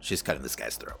 no. She's cutting this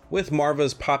guy's throat. With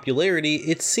Marva's popularity,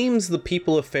 it seems the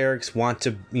people of Ferrix want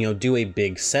to, do a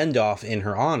big send-off in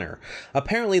her honor.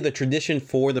 Apparently, the tradition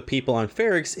for the people on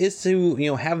Ferrix is to,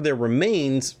 have their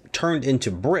remains turned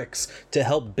into bricks to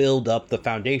help build up the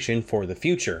foundation for the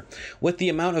future. With the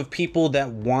amount of people that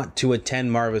want to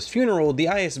attend Marva's funeral, the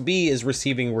ISB is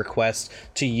receiving requests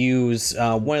to use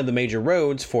one of the major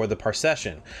roads for the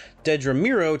procession. Dedra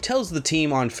Miro tells the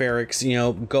team on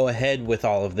Ferrix, go ahead with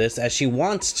all of this, as she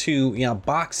wants to,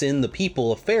 box in the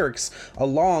people of Ferrix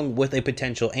along with a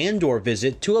potential Andor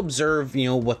visit to observe,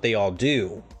 what they all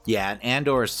do. Yeah, and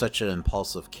Andor is such an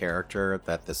impulsive character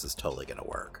that this is totally going to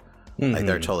work. Like,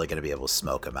 they're totally going to be able to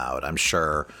smoke him out. I'm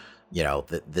sure,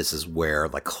 that this is where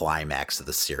the climax of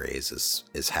the series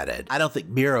is headed. I don't think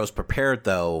Miro's prepared,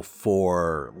 though,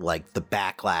 for, the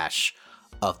backlash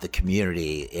of the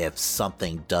community if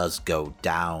something does go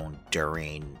down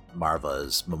during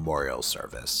Marva's memorial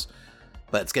service.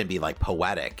 But it's going to be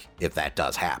poetic if that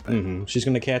does happen. She's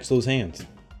going to catch those hands.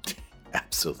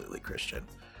 Absolutely, Christian.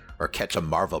 Or catch a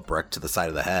Marva brick to the side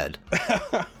of the head.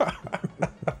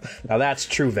 Now that's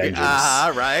true vengeance.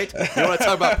 Right? You want to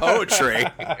talk about poetry?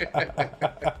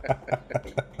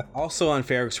 Also on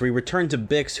Ferrix, we return to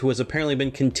Bix, who has apparently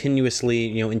been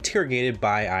continuously, interrogated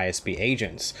by ISB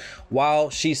agents. While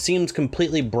she seems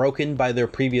completely broken by their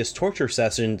previous torture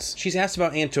sessions, she's asked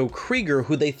about Anto Krieger,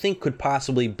 who they think could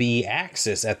possibly be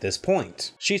Axis at this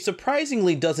point. She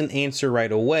surprisingly doesn't answer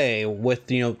right away, with,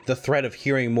 the threat of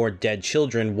hearing more dead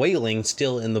children wailing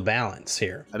still in the balance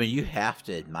here. I mean, you have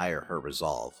to admire her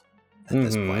resolve at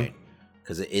this point.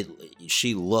 Because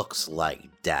she looks like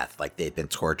death, like they've been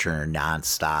torturing her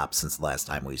nonstop since the last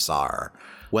time we saw her.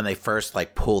 When they first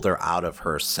pulled her out of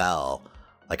her cell,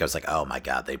 I was like, oh my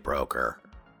god, they broke her.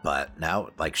 But now,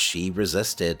 she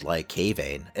resisted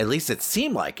caving. At least it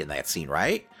seemed like in that scene,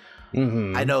 right?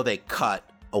 I know they cut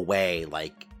away,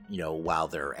 like, while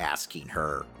they're asking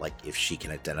her, like, if she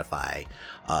can identify,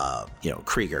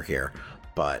 Krieger here.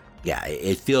 But yeah,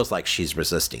 it feels like she's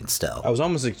resisting still. I was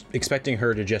almost expecting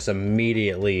her to just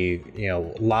immediately,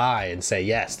 lie and say,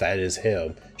 yes, that is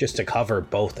him, just to cover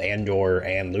both Andor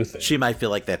and Luthen. She might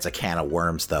feel like that's a can of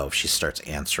worms, though, if she starts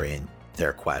answering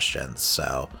their questions.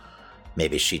 So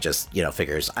maybe she just,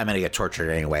 figures, I'm going to get tortured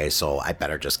anyway, so I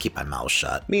better just keep my mouth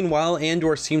shut. Meanwhile,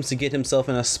 Andor seems to get himself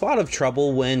in a spot of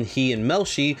trouble when he and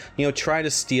Melshi, try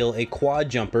to steal a quad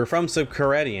jumper from some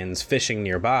Corellians fishing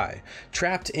nearby.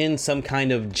 Trapped in some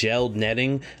kind of gelled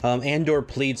netting, Andor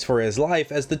pleads for his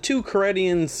life as the two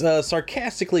Corellians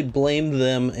sarcastically blame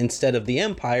them instead of the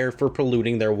Empire for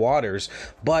polluting their waters.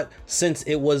 But since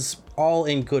it was all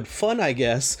in good fun, I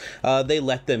guess, they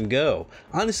let them go.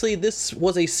 Honestly, this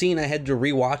was a scene I had to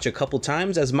rewatch a couple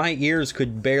times as my ears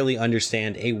could barely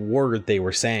understand a word they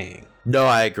were saying. No,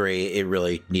 I agree. It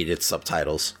really needed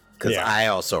subtitles because I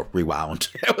also rewound.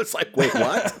 I was like, wait,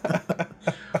 what?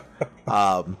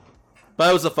 But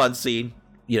it was a fun scene.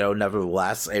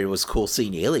 Nevertheless, it was cool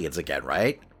seeing aliens again,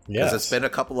 right? Because it's been a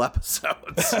couple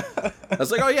episodes. I was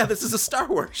like, oh yeah, this is a Star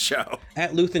Wars show.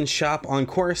 At Luthen's shop on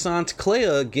Coruscant,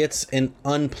 Clea gets an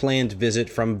unplanned visit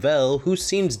from Vel, who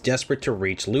seems desperate to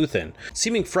reach Luthen.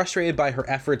 Seeming frustrated by her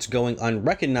efforts going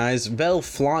unrecognized, Vel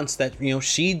flaunts that,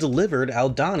 she delivered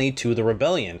Aldhani to the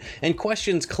rebellion, and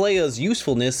questions Clea's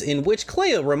usefulness, in which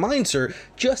Clea reminds her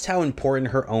just how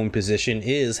important her own position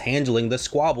is handling the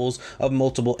squabbles of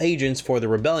multiple agents for the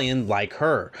rebellion like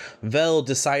her. Vel,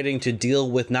 deciding to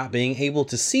deal with not being able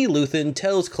to see Luthen,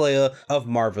 tells Clea of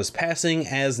Marva's passing,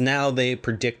 as now they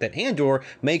predict that Andor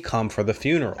may come for the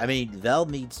funeral. I mean, Vel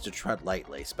needs to tread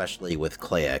lightly, especially with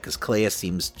Clea, because Clea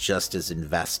seems just as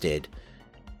invested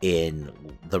in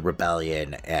the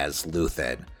rebellion as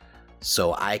Luthen.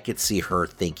 So I could see her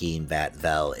thinking that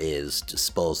Vel is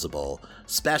disposable,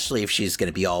 especially if she's going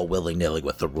to be all willy-nilly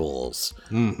with the rules.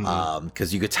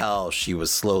 Because you could tell she was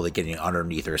slowly getting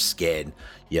underneath her skin,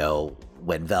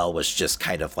 when Vel was just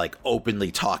kind of like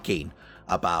openly talking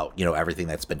about, everything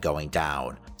that's been going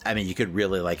down. I mean, you could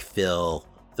really feel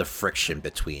the friction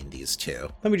between these two.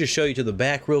 Let me just show you to the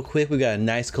back real quick. We got a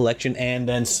nice collection and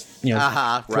then,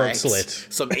 throat right. slit.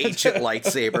 Some ancient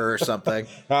lightsaber or something.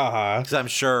 Because I'm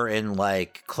sure in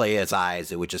Clea's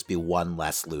eyes, it would just be one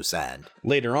less loose end.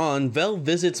 Later on, Vel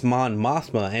visits Mon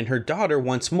Mothma and her daughter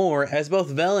once more, as both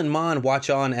Vel and Mon watch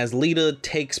on as Lita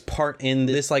takes part in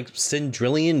this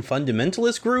Sindrillian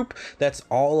fundamentalist group that's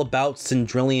all about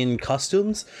Sindrillian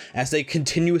customs, as they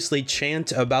continuously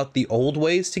chant about the old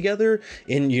ways together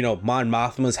in Mon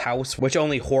Mothma's house, which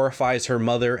only horrifies her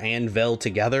mother and Vel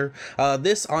together.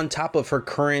 This, on top of her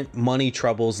current money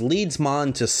troubles, leads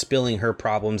Mon to spilling her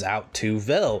problems out to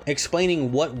Vel,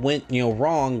 explaining what went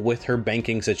wrong with her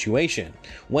banking situation.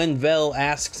 When Vel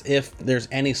asks if there's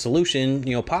any solution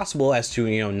possible as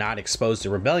to not expose the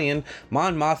rebellion,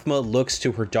 Mon Mothma looks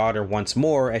to her daughter once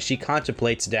more as she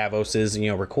contemplates Davos's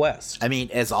request. I mean,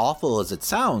 as awful as it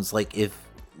sounds, if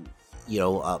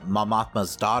Mon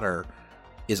Mothma's daughter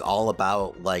is all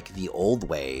about the old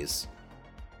ways,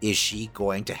 is she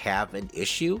going to have an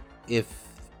issue if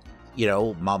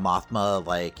Mon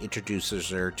Mothma introduces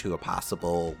her to a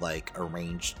possible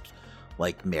arranged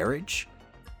marriage?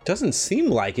 Doesn't seem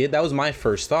like it. That was my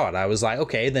first thought. I was like,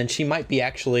 okay, then she might be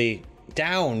actually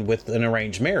down with an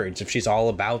arranged marriage if she's all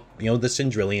about the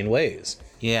Sindrillian ways.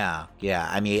 Yeah.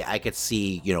 I mean, I could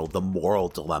see the moral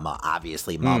dilemma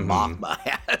obviously Mon Mothma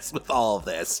has with all of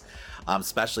this.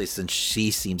 Especially since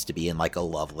she seems to be in a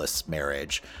loveless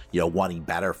marriage, wanting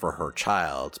better for her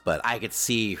child. But I could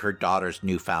see her daughter's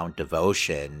newfound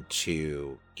devotion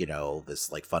to, this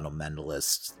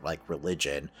fundamentalist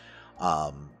religion,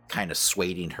 kind of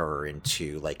swaying her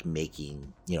into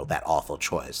making, that awful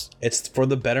choice. It's for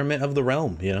the betterment of the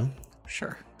realm,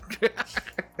 Sure.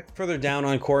 Further down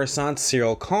on Coruscant,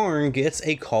 Cyril Karn gets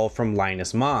a call from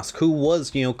Linus Mosk, who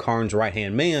was, Karn's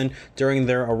right-hand man during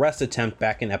their arrest attempt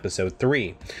back in episode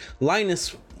 3.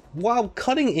 Linus, while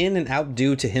cutting in and out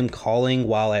due to him calling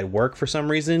while at work for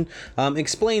some reason,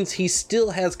 explains he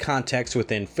still has contacts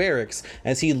within Ferrix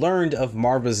as he learned of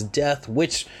Marva's death,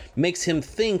 which makes him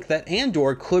think that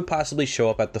Andor could possibly show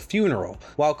up at the funeral.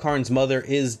 While Karn's mother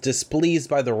is displeased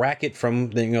by the racket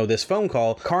from this phone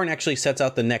call, Karn actually sets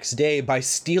out the next day by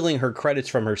stealing her credits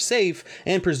from her safe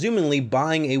and presumably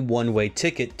buying a one-way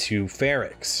ticket to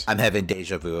Ferrix. I'm having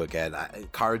deja vu again.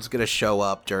 Karn's gonna show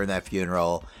up during that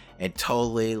funeral and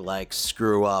totally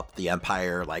screw up the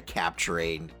Empire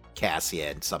capturing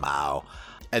Cassian somehow,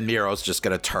 and Miro's just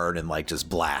gonna turn and just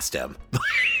blast him.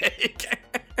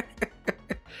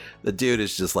 The dude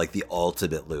is just like the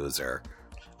ultimate loser.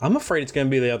 I'm afraid it's going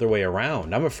to be the other way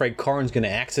around. I'm afraid Karn's going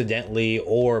to accidentally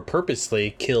or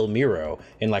purposely kill Miro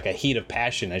in like a heat of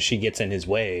passion as she gets in his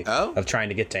way of trying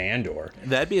to get to Andor.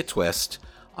 That'd be a twist.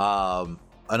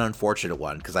 An unfortunate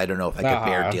one, because I don't know if I could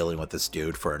bear dealing with this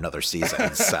dude for another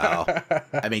season. So,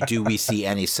 I mean, do we see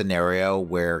any scenario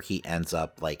where he ends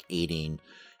up like aiding,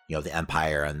 the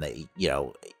Empire and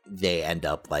they end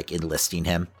up like enlisting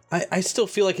him? I still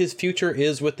feel like his future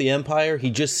is with the Empire. He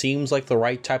just seems like the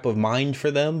right type of mind for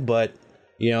them, but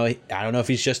I don't know if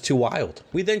he's just too wild.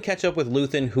 We then catch up with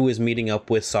Luthen, who is meeting up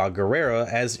with Saw Gerrera,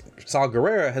 as Saw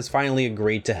Gerrera has finally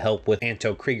agreed to help with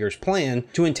Anto Krieger's plan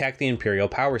to attack the Imperial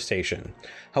Power Station.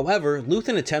 However,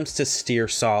 Luthen attempts to steer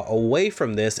Saw away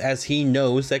from this as he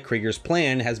knows that Krieger's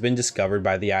plan has been discovered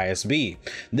by the ISB.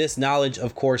 This knowledge,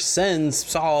 of course, sends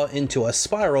Saw into a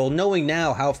spiral, knowing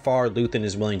now how far Luthen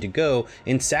is willing to go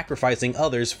in sacrificing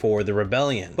others for the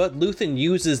rebellion. But Luthen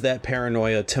uses that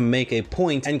paranoia to make a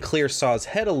point and clear Saw's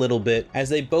head a little bit, as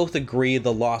they both agree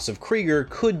the loss of Krieger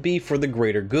could be for the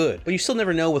greater good. But you still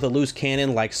never know with a loose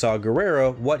cannon like Saw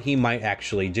Gerrera what he might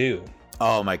actually do.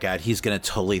 Oh my god, he's gonna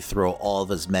totally throw all of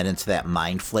his men into that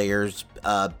Mind Flayer's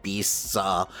beast's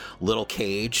little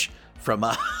cage from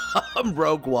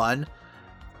Rogue One.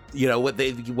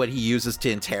 What he uses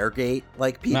to interrogate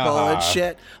like people and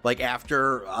shit. Like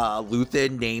after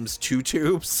Luthen names 2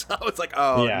 tubes, I was like,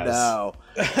 oh no.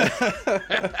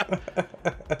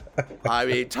 I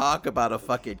mean, talk about a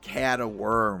fucking can of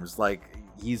worms. Like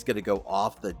he's gonna go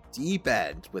off the deep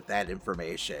end with that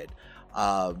information.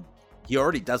 He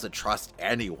already doesn't trust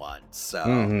anyone, so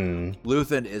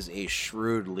Luthen is a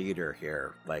shrewd leader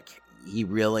here. Like he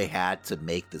really had to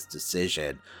make this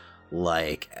decision,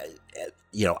 like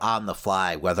on the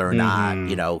fly, whether or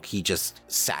not he just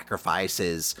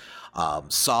sacrifices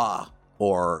Saw,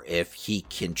 or if he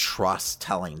can trust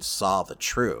telling Saw the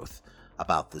truth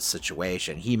about the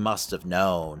situation. He must have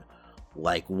known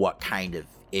like what kind of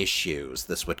issues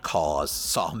this would cause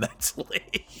Saw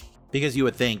mentally, because you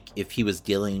would think if he was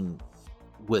dealing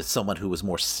with someone who was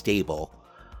more stable,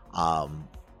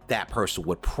 that person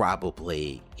would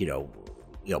probably,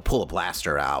 pull a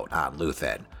blaster out on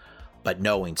Luthen. But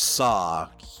knowing Saw,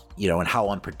 and how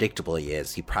unpredictable he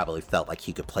is, he probably felt like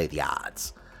he could play the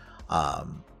odds.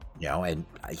 And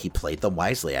he played them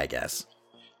wisely, I guess.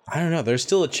 I don't know. There's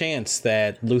still a chance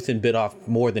that Luthen bit off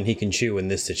more than he can chew in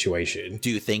this situation. Do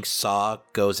you think Saw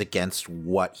goes against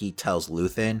what he tells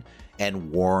Luthen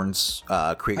and warns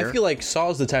Krieger? I feel like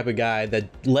Saw's the type of guy that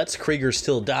lets Krieger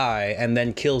still die and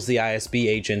then kills the ISB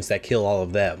agents that kill all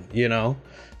of them,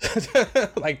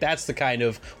 Like that's the kind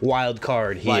of wild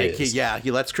card he is.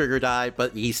 He lets Krieger die,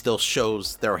 but he still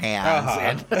shows their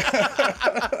hands.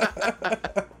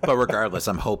 But regardless,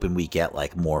 I'm hoping we get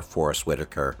like more Forrest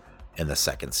Whitaker in the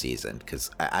second season, because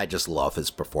I just love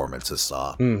his performance as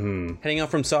Saw. Heading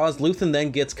out from Saw's, Luthen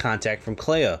then gets contact from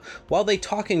Kleya. While they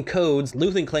talk in codes,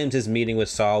 Luthen claims his meeting with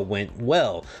Saw went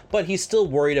well, but he's still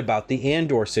worried about the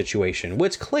Andor situation,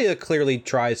 which Kleya clearly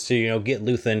tries to, get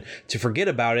Luthen to forget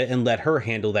about it and let her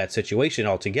handle that situation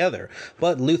altogether.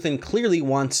 But Luthen clearly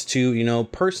wants to,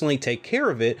 personally take care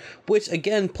of it, which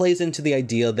again plays into the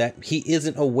idea that he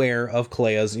isn't aware of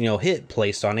Kleya's, hit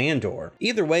placed on Andor.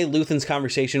 Either way, Luthen's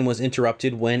conversation was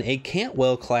interrupted when a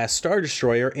Cantwell-class Star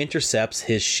Destroyer intercepts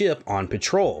his ship on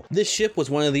patrol. This ship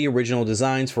was one of the original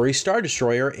designs for a Star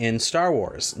Destroyer in Star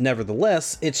Wars.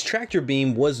 Nevertheless, its tractor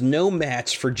beam was no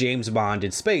match for James Bond in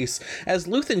space, as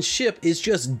Luthen's ship is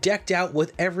just decked out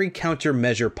with every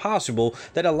countermeasure possible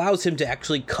that allows him to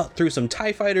actually cut through some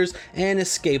TIE fighters and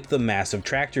escape the massive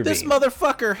tractor beam. This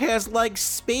motherfucker has like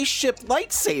spaceship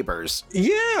lightsabers.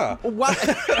 Yeah. What?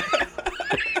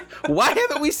 Why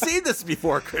haven't we seen this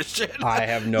before, Christian? I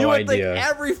have no idea. You would idea. think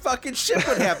every fucking ship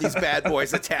would have these bad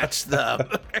boys attached to them.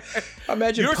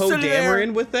 Imagine Poe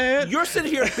Dameron with that. You're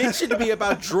sitting here bitching to me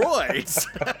about droids.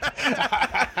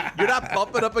 You're not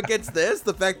bumping up against this?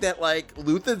 The fact that, like,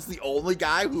 Luthen's the only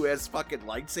guy who has fucking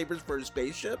lightsabers for his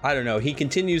spaceship? I don't know. He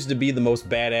continues to be the most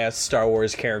badass Star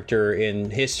Wars character in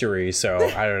history, so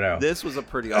I don't know. This was a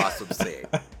pretty awesome scene.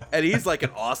 And he's like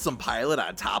an awesome pilot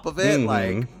on top of it.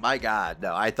 Like, my God,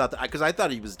 no. I thought, because I thought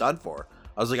he was done for.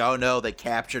 I was like, oh no, they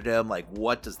captured him. Like,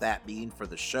 what does that mean for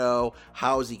the show?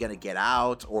 How is he going to get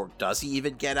out? Or does he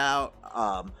even get out?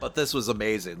 But this was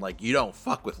amazing. Like, you don't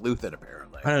fuck with Luthen,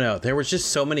 apparently. I don't know. There was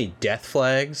just so many death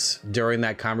flags during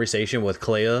that conversation with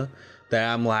Kleya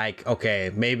that I'm like,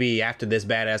 okay, maybe after this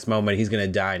badass moment, he's going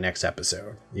to die next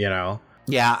episode, Yeah,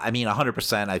 I mean,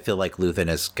 100%. I feel like Luthen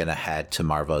is going to head to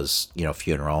Marva's,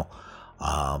 funeral.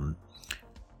 And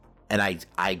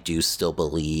I do still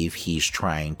believe he's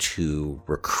trying to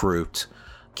recruit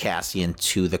Cassian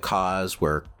to the cause,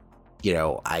 where, you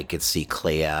know, I could see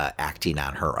Clea acting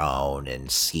on her own and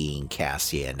seeing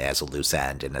Cassian as a loose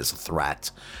end and as a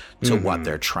threat to what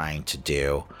they're trying to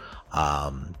do.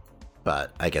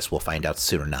 But I guess we'll find out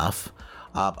soon enough.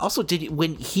 Also,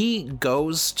 when he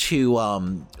goes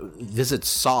to visit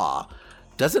Saw,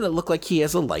 doesn't it look like he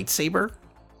has a lightsaber?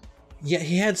 Yeah,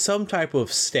 he had some type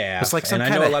of staff. It's like some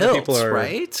and kind I of know a lot hilt, of people are,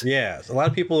 right? Yeah, a lot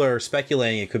of people are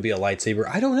speculating it could be a lightsaber.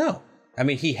 I don't know. I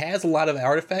mean, he has a lot of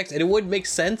artifacts, and it would make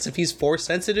sense if he's force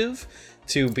sensitive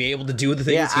to be able to do the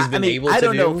things he's been able to do. I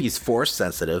don't know if he's force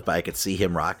sensitive, but I could see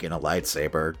him rocking a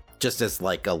lightsaber just as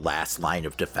like a last line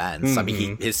of defense. I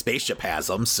mean, his spaceship has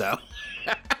them, so.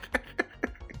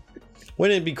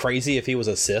 Wouldn't it be crazy if he was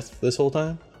a Sith this whole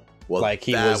time? Well, like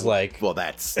he was like... Well,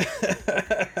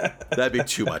 that'd be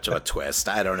too much of a twist.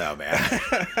 I don't know, man.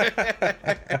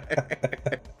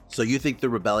 So you think the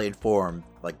rebellion formed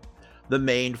like the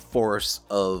main force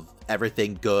of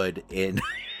everything good in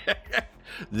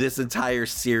this entire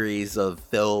series of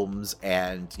films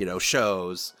and, you know,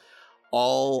 shows,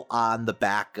 all on the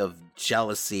back of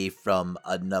jealousy from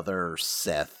another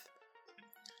Sith?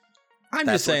 I'm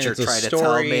just saying it's a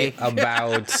story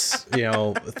about, you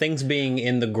know, things being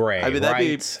in the gray. I mean, that'd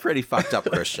be pretty fucked up,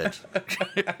 Christian.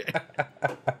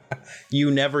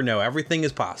 You never know. Everything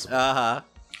is possible.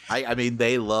 I mean,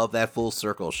 they love that full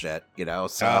circle shit, you know,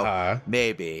 so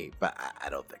maybe, but I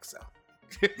don't think so.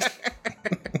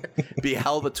 Be a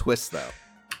hell of a twist,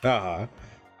 though.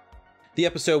 The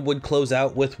episode would close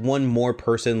out with one more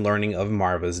person learning of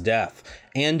Marva's death.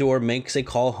 Andor makes a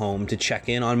call home to check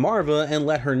in on Marva and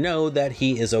let her know that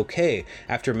he is okay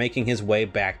after making his way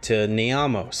back to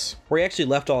Niamos, where he actually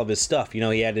left all of his stuff. You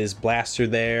know, he had his blaster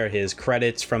there, his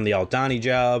credits from the Aldani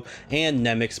job, and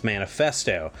Nemik's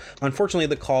manifesto. Unfortunately,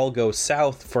 the call goes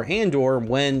south for Andor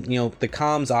when, you know, the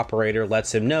comms operator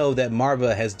lets him know that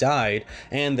Marva has died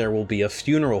and there will be a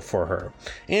funeral for her.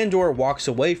 Andor walks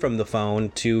away from the phone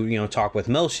to, you know, talk with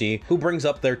Melshi, who brings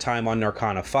up their time on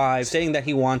Narcana 5, stating that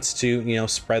he wants to, you know,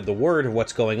 spread the word of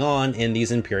what's going on in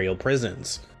these Imperial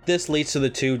prisons. This leads to the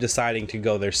two deciding to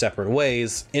go their separate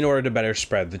ways in order to better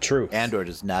spread the truth. Andor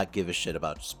does not give a shit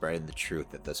about spreading the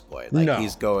truth at this point. Like,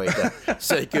 he's going to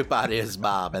say goodbye to his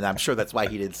mom, and I'm sure that's why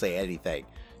he didn't say anything,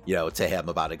 you know, to him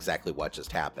about exactly what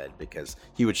just happened, because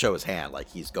he would show his hand like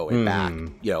he's going back,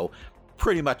 you know,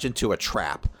 pretty much into a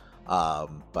trap.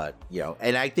 But, you know,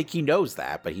 and I think he knows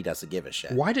that, but he doesn't give a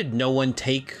shit. Why did no one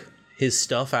take his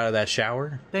stuff out of that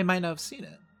shower? They might not have seen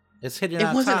it. It's hidden on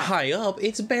top. It wasn't high up.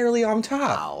 It's barely on top.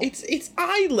 Wow. It's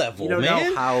eye level, man. You don't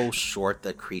know how short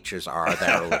the creatures are that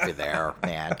are living there,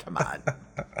 man. Come on.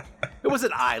 It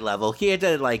wasn't eye level. He had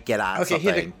to, like, get on something. He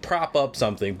had to prop up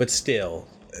something, but still.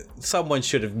 Someone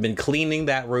should have been cleaning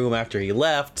that room after he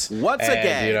left. Once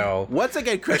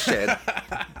again, Christian,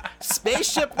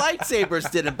 spaceship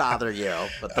lightsabers didn't bother you,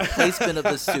 but the placement of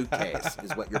the suitcase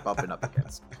is what you're bumping up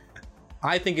against.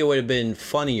 I think it would have been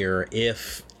funnier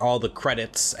if all the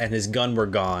credits and his gun were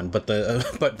gone, but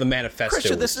the manifesto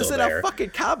Christian, was still This isn't there. a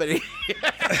fucking comedy.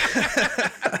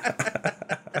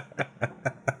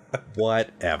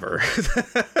 Whatever.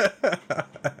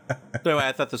 Anyway,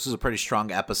 I thought this was a pretty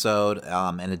strong episode,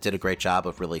 and it did a great job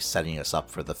of really setting us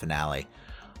up for the finale.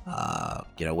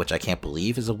 You know, which I can't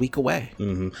believe is a week away.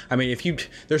 I mean,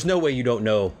 there's no way you don't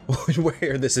know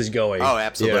where this is going. Oh,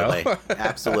 absolutely. You know?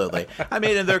 Absolutely. I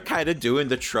mean, and they're kind of doing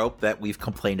the trope that we've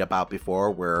complained about before,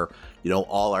 where, you know,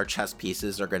 all our chess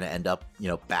pieces are going to end up, you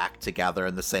know, back together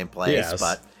in the same place. Yes.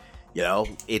 But, you know,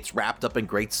 it's wrapped up in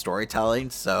great storytelling.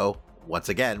 So once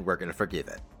again, we're going to forgive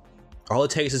it. All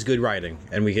it takes is good writing,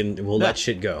 and we'll let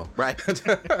shit go. Right.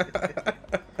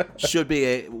 Should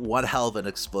be one hell of an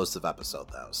explosive episode,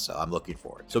 though, so I'm looking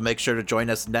forward. So make sure to join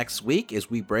us next week as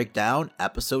we break down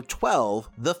episode 12,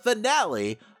 the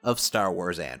finale of Star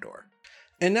Wars Andor.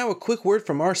 And now a quick word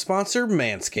from our sponsor,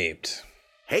 Manscaped.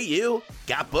 Hey you,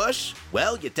 got bush?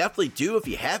 Well, you definitely do if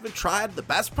you haven't tried the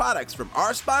best products from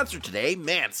our sponsor today,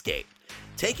 Manscaped.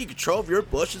 Taking control of your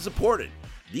bush is important.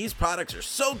 These products are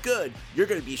so good, you're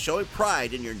going to be showing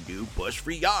pride in your new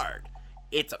bush-free yard.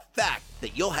 It's a fact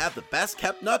that you'll have the best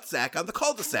kept nutsack on the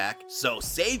cul-de-sac, so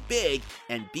save big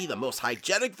and be the most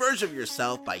hygienic version of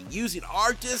yourself by using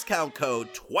our discount code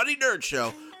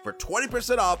 20NerdShow for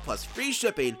 20% off plus free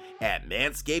shipping at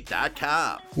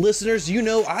manscaped.com. Listeners, you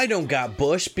know I don't got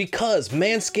bush because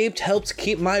Manscaped helps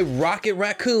keep my rocket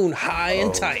raccoon high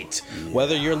and tight.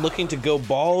 Whether you're looking to go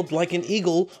bald like an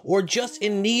eagle or just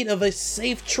in need of a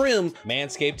safe trim,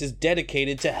 Manscaped is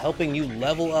dedicated to helping you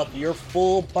level up your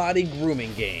full body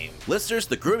grooming game. Listeners,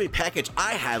 the grooming package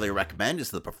I highly recommend is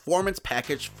the Performance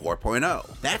Package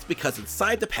 4.0. That's because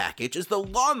inside the package is the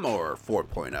Lawnmower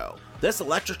 4.0. This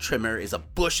electric trimmer is a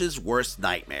bush's worst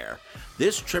nightmare.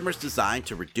 This trimmer is designed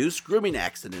to reduce grooming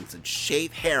accidents and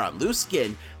shave hair on loose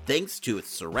skin thanks to its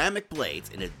ceramic blades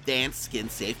and advanced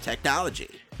skin-safe technology.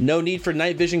 No need for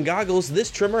night vision goggles, this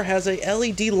trimmer has a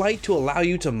LED light to allow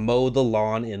you to mow the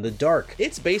lawn in the dark.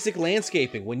 It's basic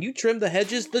landscaping. When you trim the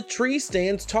hedges, the tree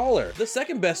stands taller. The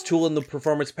second best tool in the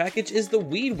performance package is the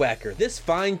Weed Whacker. This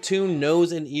fine-tuned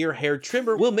nose and ear hair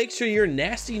trimmer will make sure your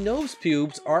nasty nose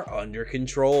pubes are under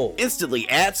control. Instantly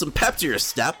add some pep to your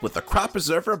step with the Crop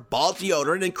Preserver Ball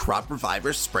Deodorant and Crop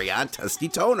Reviver Spray-On Testy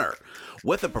Toner.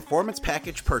 With a performance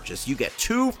package purchase, you get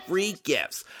 2 free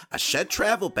gifts, a Shed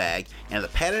travel bag, and the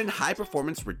patented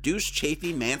high-performance reduced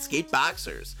chafing Manscaped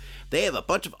boxers. They have a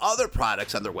bunch of other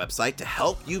products on their website to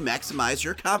help you maximize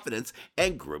your confidence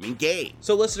and grooming game.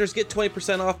 So listeners get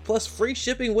 20% off plus free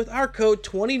shipping with our code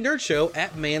 20NerdShow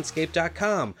at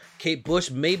manscaped.com. Kate Bush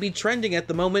may be trending at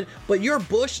the moment, but your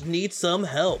bush needs some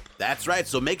help. That's right,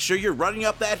 so make sure you're running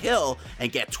up that hill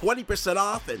and get 20%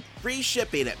 off and free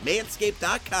shipping at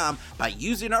manscaped.com by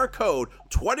using our code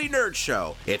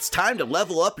 20NerdShow. It's time to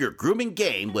level up your grooming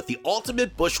game with the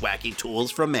ultimate bushwhacking tools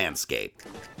from Manscaped.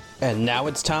 And now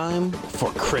it's time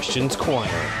for Christian's Corner.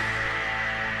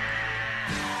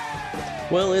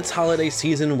 Well, it's holiday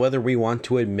season whether we want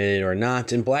to admit it or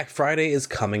not, and Black Friday is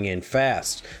coming in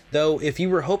fast. Though, if you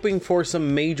were hoping for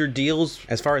some major deals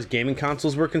as far as gaming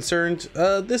consoles were concerned,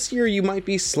 this year you might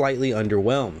be slightly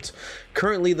underwhelmed.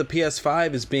 Currently, the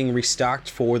PS5 is being restocked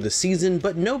for the season,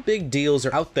 but no big deals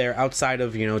are out there outside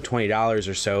of, $20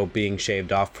 or so being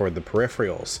shaved off for the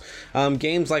peripherals.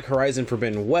 Games like Horizon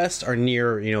Forbidden West are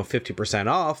near, 50%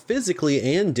 off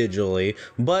physically and digitally,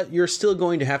 but you're still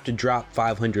going to have to drop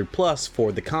 $500 plus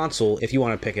for the console if you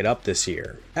want to pick it up this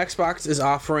year. Xbox is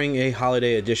offering a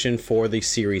holiday edition for the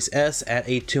Series S at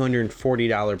a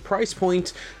 $240 price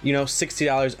point,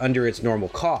 $60 under its normal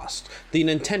cost. The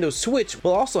Nintendo Switch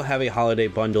will also have a holiday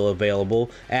bundle available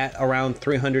at around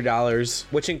 $300,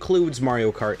 which includes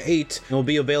Mario Kart 8, and will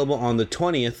be available on the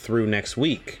 20th through next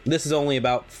week. This is only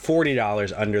about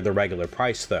 $40 under the regular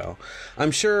price though.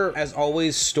 I'm sure, as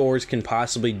always, stores can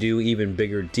possibly do even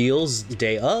bigger deals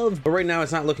day of, but right now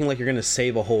it's not looking like you're going to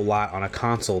save a whole lot on a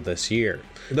console this year.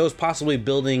 Those possibly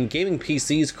building gaming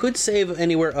PCs could save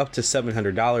anywhere up to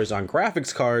 $700 on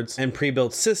graphics cards and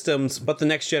pre-built systems, but the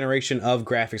next generation of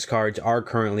graphics cards are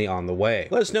currently on the way.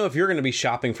 Let us know if you're going to be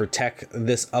shopping for tech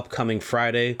this upcoming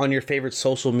Friday on your favorite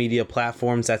social media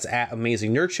platforms. That's at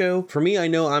Amazing Nerd Show. For me, I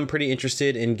know I'm pretty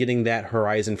interested in getting that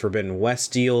Horizon Forbidden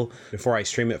West deal before I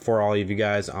stream it for all of you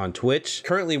guys on Twitch.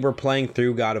 Currently, we're playing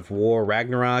through God of War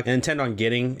Ragnarok and intend on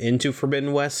getting into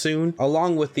Forbidden West soon,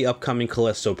 along with the upcoming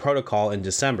Callisto Protocol in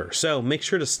December. So make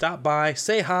sure to stop by,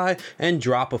 say hi, and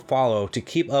drop a follow to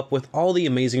keep up with all the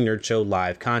Amazing Nerd Show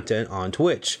live content on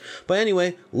Twitch. But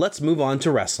anyway, let's move on to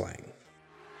wrestling.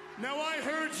 Now I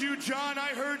heard you, John. I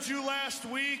heard you last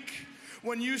week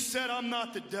when you said I'm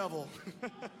not the devil.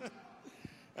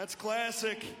 That's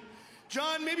classic.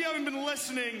 John, maybe I haven't been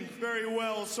listening very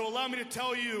well, so allow me to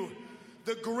tell you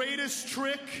the greatest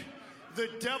trick the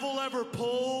devil ever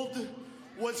pulled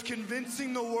was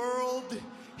convincing the world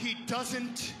he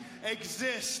doesn't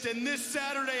exist. And this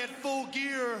Saturday at Full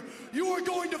Gear, you are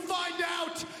going to find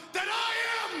out that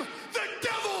I am the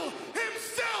devil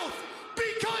himself,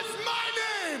 because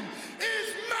my name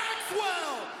is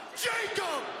Maxwell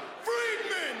Jacob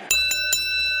Friedman.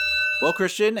 Well,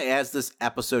 Christian, as this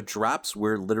episode drops,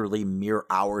 we're literally mere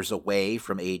hours away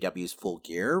from AEW's Full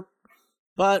Gear,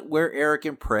 but we're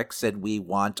arrogant pricks and we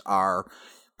want our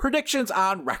predictions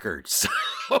on record. So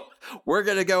we're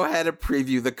going to go ahead and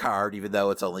preview the card, even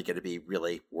though it's only going to be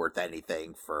really worth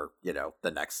anything for,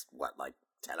 the next,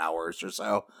 10 hours or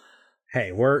so.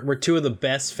 Hey, we're two of the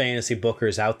best fantasy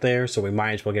bookers out there, so we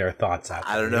might as well get our thoughts out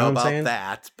there. I don't know about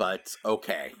that, but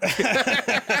okay.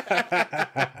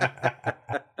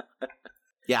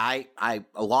 Yeah, I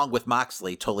along with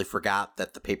Moxley, totally forgot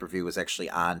that the pay-per-view was actually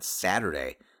on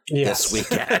Saturday this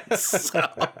weekend. So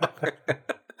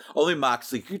only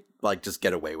Moxley could just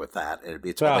get away with that, and it'd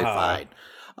be totally fine.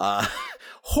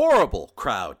 Horrible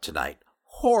crowd tonight.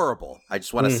 Horrible. I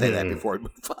just want to say that before we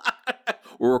move on.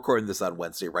 We're recording this on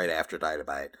Wednesday right after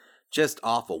Dynamite. Just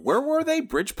awful. Where were they?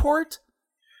 Bridgeport?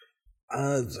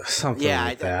 Something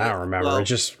like that. I don't remember. Well,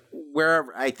 just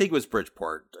wherever, I think it was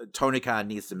Bridgeport. Tony Khan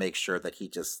needs to make sure that he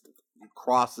just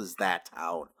crosses that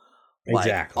town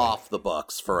exactly off the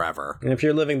books forever. And if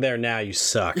you're living there now, you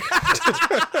suck.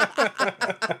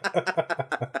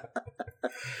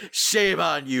 Shame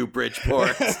on you,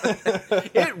 Bridgeport.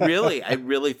 I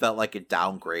really felt like it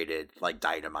downgraded like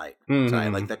Dynamite tonight.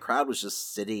 Like the crowd was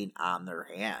just sitting on their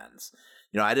hands.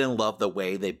 You know, I didn't love the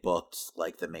way they booked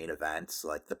like the main events,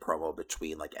 like the promo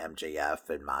between like MJF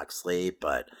and Moxley,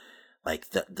 but like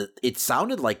it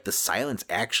sounded like the silence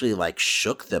actually like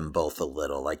shook them both a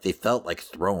little. Like they felt like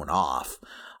thrown off.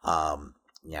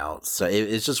 You know, so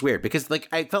it's just weird because like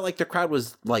I felt like the crowd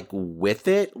was like with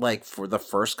it like for the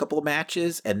first couple of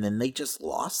matches, and then they just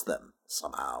lost them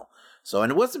somehow. So,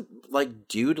 and it wasn't like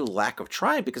due to lack of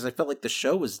trying, because I felt like the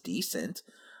show was decent.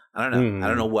 I don't know. I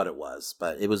don't know what it was,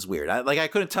 but it was weird. I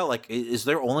couldn't tell, like, is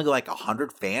there only like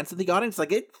 100 fans in the audience?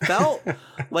 Like it felt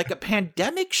like a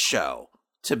pandemic show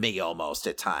to me almost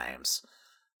at times.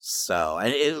 So,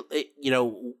 and it you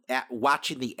know,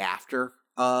 watching the after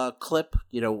clip,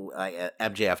 you know,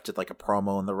 MJF did like a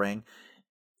promo in the ring.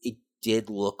 It did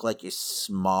look like a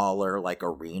smaller like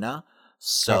arena,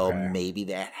 so maybe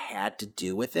that had to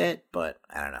do with it. But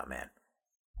I don't know, man.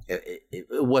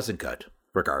 It wasn't good,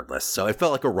 regardless. So it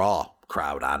felt like a Raw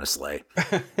crowd, honestly.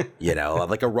 You know,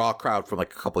 like a Raw crowd from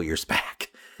like a couple years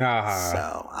back.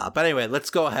 So, but anyway,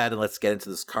 let's go ahead and let's get into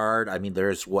this card. I mean,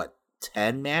 there's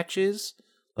 10 matches.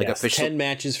 Like yes, 10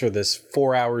 matches for this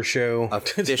 4-hour show.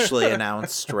 Officially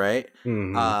announced, right?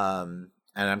 And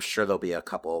I'm sure there'll be a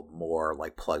couple more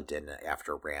like plugged in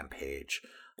after Rampage,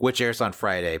 which airs on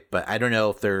Friday. But I don't know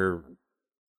if they're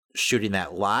shooting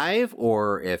that live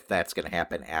or if that's going to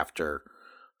happen after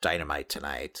Dynamite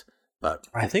tonight. But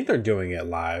I think they're doing it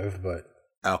live, but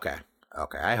okay.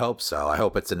 I hope so. I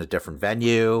hope it's in a different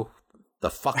venue. The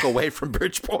fuck away from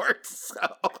Bridgeport. So.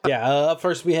 Yeah, up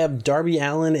first we have Darby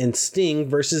Allin and Sting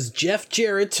versus Jeff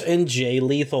Jarrett and Jay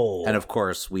Lethal. And of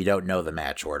course, we don't know the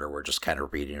match order. We're just kind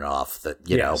of reading off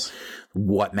you know,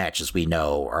 what matches we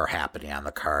know are happening on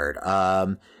the card.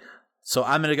 So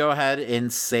I'm going to go ahead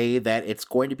and say that it's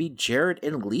going to be Jarrett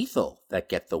and Lethal that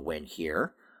get the win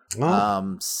here.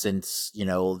 Since, you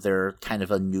know, they're kind of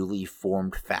a newly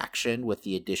formed faction with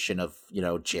the addition of, you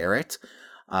know, Jarrett.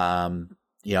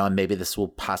 You know, and maybe this will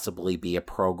possibly be a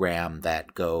program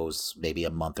that goes maybe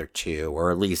a month or two, or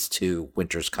at least to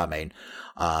Winter's Coming,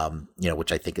 you know,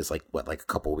 which I think is like a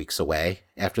couple weeks away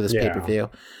after this pay-per-view.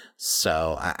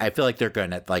 So I feel like they're going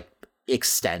to like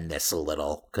extend this a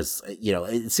little because, you know,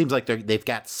 it seems like they've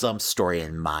got some story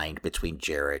in mind between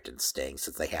Jarrett and Sting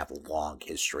since they have a long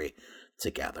history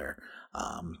together.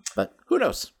 But who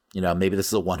knows? You know, maybe this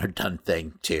is a one and done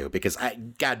thing too, because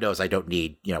God knows I don't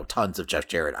need, you know, tons of Jeff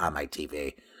Jarrett on my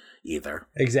TV either.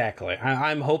 Exactly.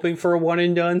 I'm hoping for a one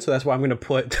and done, so that's why I'm going to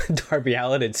put Darby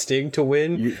Allin and Sting to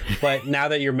win. But now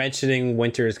that you're mentioning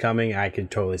Winter is Coming, I could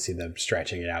totally see them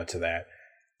stretching it out to that.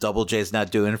 Double J's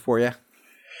not doing it for you?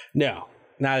 No,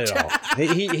 not at all.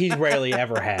 he rarely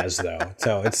ever has though.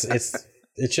 So it's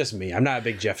just me. I'm not a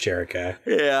big Jeff Jarrett guy.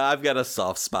 Yeah, I've got a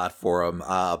soft spot for him.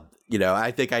 You know,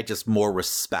 I think I just more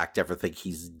respect everything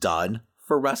he's done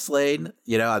for wrestling.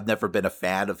 You know, I've never been a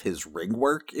fan of his ring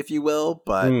work, if you will,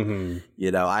 but,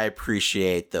 you know, I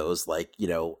appreciate those, like, you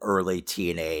know, early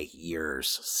TNA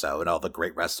years. So, and all the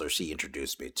great wrestlers he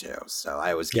introduced me to. So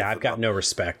I always I've got no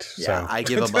respect. Yeah, so. I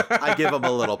give him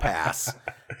a little pass.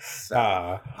 So,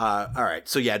 all right.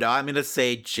 So, yeah, no, I'm going to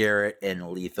say Jarrett and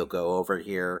Lethal go over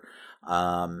here.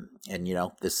 And, you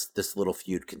know, this little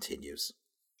feud continues.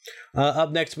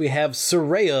 Up next, we have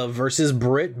Saraya versus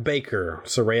Britt Baker.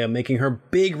 Saraya making her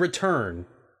big return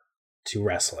to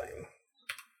wrestling.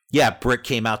 Yeah, Britt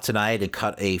came out tonight and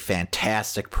cut a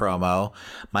fantastic promo.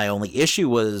 My only issue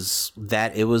was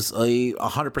that it was a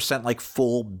 100% like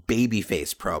full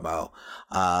babyface promo,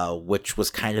 which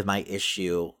was kind of my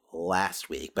issue last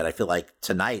week. But I feel like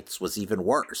tonight's was even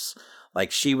worse. Like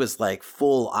she was like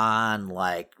full on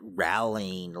like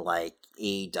rallying like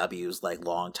AEW's like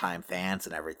longtime fans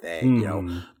and everything, you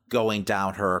know, going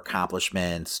down her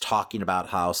accomplishments, talking about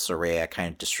how Saraya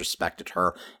kind of disrespected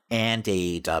her and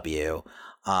AEW.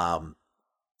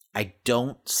 I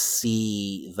don't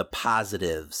see the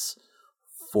positives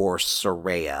for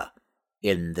Saraya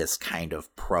in this kind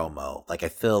of promo. Like I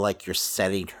feel like you're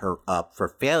setting her up for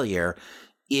failure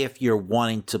if you're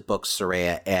wanting to book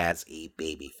Saraya as a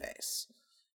babyface.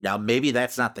 Now, maybe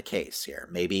that's not the case here.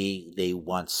 Maybe they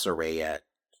want Saraya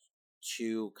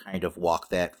to kind of walk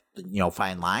that, you know,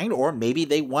 fine line, or maybe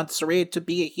they want Saraya to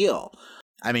be a heel.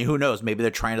 I mean, who knows? Maybe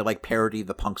they're trying to like parody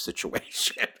the Punk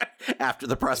situation after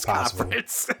the press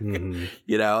conference. Mm-hmm.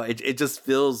 You know, it just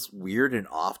feels weird and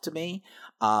off to me.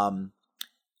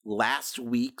 Last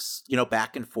week's, you know,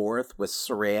 back and forth with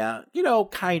Saraya, you know,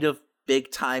 kind of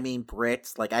big timing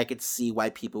Brits. Like, I could see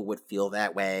why people would feel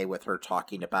that way with her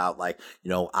talking about, like, you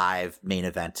know, I've main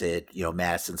evented, you know,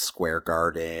 Madison Square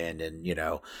Garden, and, you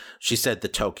know, she said the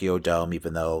Tokyo Dome,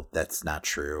 even though that's not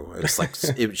true. It's like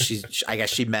I guess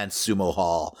she meant Sumo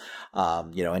Hall,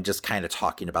 you know, and just kind of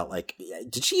talking about, like,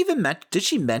 did she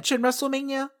mention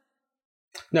WrestleMania?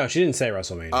 No, she didn't say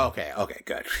WrestleMania. Okay,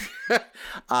 good.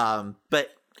 But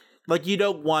like, you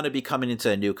don't want to be coming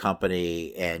into a new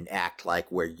company and act like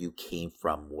where you came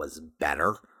from was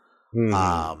better.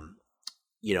 Mm-hmm.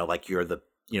 You know, like you're the,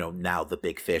 you know, now the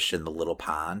big fish in the little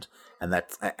pond. And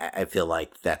that's, I feel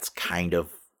like that's kind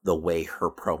of the way her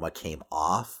promo came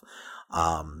off.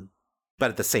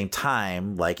 But at the same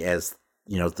time, like, as,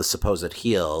 you know, the supposed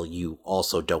heel, you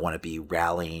also don't want to be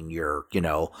rallying your, you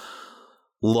know,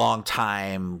 long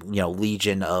time, you know,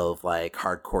 legion of like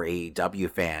hardcore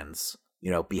AEW fans, you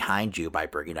know, behind you by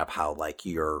bringing up how, like,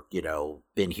 you're, you know,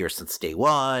 been here since day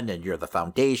one and you're the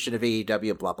foundation of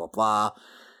AEW, blah, blah, blah.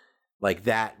 Like,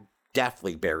 that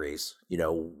definitely buries, you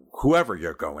know, whoever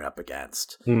you're going up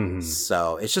against. Mm-hmm.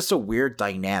 So it's just a weird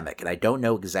dynamic, and I don't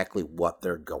know exactly what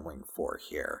they're going for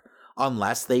here.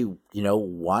 Unless they, you know,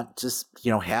 want to,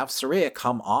 you know, have Saraya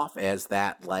come off as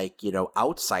that, like, you know,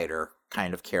 outsider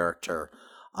kind of character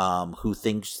who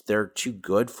thinks they're too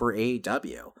good for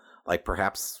AEW. Like,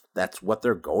 perhaps that's what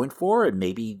they're going for, and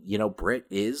maybe, you know, Britt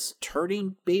is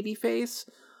turning babyface.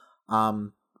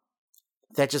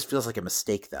 That just feels like a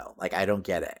mistake, though. Like, I don't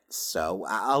get it. So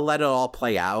I'll let it all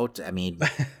play out. I mean,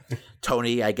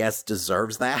 Tony, I guess,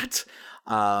 deserves that.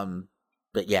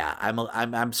 But yeah,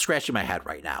 I'm scratching my head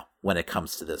right now when it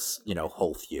comes to this, you know,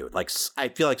 whole feud. Like, I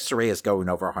feel like Saraya's going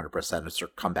over 100%. It's her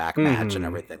comeback match and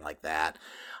everything like that.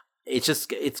 It's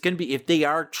just, it's going to be, if they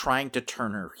are trying to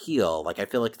turn her heel, like, I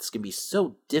feel like it's going to be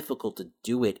so difficult to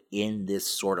do it in this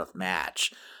sort of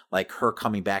match. Like, her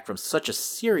coming back from such a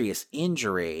serious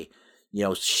injury, you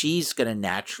know, she's going to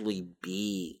naturally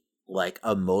be, like,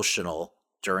 emotional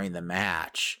during the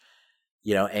match,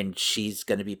 you know, and she's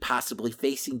going to be possibly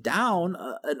facing down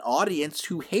an audience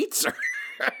who hates her,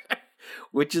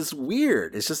 which is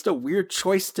weird. It's just a weird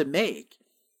choice to make.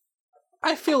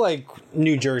 I feel like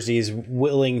New Jersey's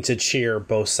willing to cheer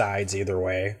both sides either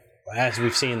way, as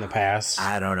we've seen in the past.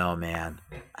 I don't know, man.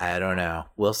 I don't know.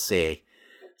 We'll see.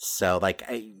 So, like,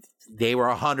 they were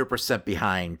 100%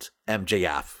 behind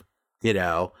MJF, you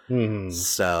know? Mm-hmm.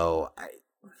 So,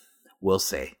 we'll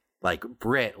see. Like,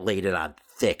 Britt laid it on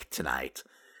thick tonight.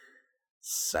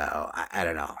 So, I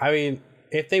don't know. I mean,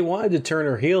 if they wanted to turn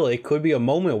her heel, it could be a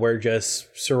moment where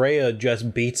just Saraya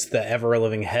just beats the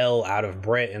ever-living hell out of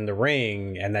Britt in the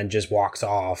ring and then just walks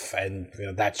off, and, you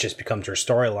know, that just becomes her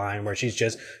storyline where she's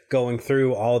just going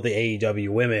through all the AEW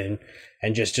women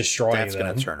and just destroying them. That's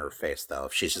going to turn her face, though,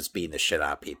 if she's just beating the shit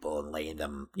out of people and laying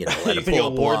them, you know, letting them pull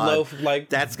a blood. Like,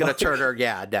 that's going to turn her.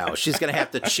 Yeah, no, she's going to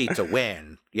have to cheat to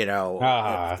win, you know,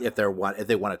 if they want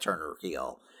to turn her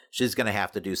heel. She's going to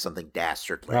have to do something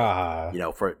dastardly, you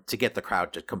know, to get the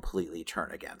crowd to completely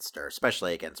turn against her,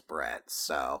 especially against Brett.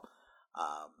 So,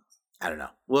 I don't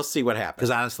know. We'll see what happens. Because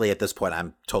honestly, at this point,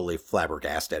 I'm totally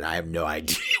flabbergasted. I have no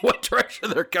idea what direction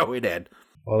they're going in.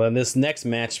 Well, then this next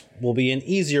match will be an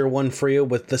easier one for you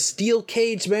with the steel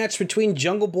cage match between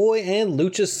Jungle Boy and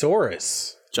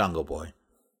Luchasaurus. Jungle Boy.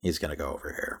 He's going to go over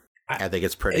here. I think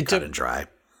it's pretty cut and dry.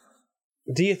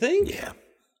 Do you think? Yeah.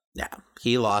 Yeah,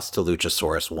 he lost to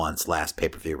Luchasaurus once last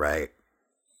pay-per-view, right?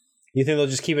 You think they'll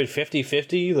just keep it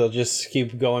 50-50? They'll just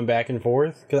keep going back and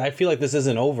forth? Because I feel like this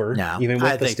isn't over. No, even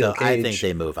with the steel cage. I think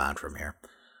they move on from here.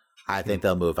 I think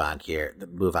they'll move on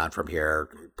from here,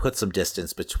 put some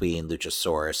distance between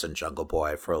Luchasaurus and Jungle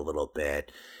Boy for a little bit.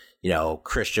 You know,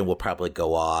 Christian will probably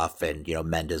go off and, you know,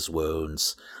 mend his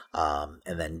wounds. And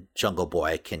then Jungle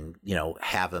Boy can, you know,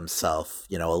 have himself,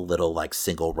 you know, a little, like,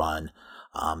 single run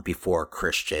before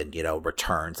Christian, you know,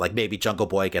 returns. Like, maybe Jungle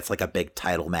Boy gets like a big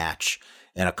title match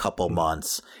in a couple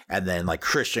months, and then like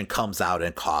Christian comes out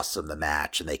and costs him the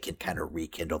match, and they can kind of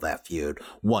rekindle that feud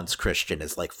once Christian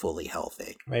is like fully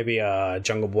healthy. Maybe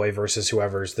Jungle Boy versus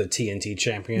whoever's the TNT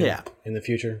champion in the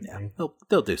future. Yeah,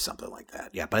 they'll do something like that.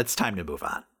 Yeah, but it's time to move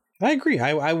on. I agree.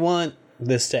 I want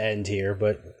this to end here,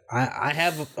 but I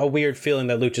have a weird feeling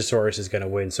that Luchasaurus is going to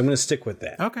win, so I'm going to stick with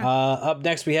that. Okay. Up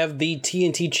next, we have the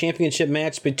TNT Championship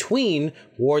match between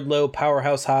Wardlow,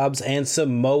 Powerhouse Hobbs, and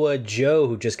Samoa Joe,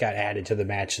 who just got added to the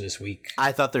match this week.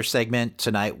 I thought their segment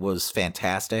tonight was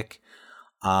fantastic.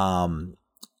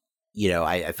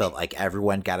 I felt like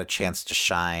everyone got a chance to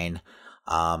shine.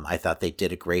 I thought they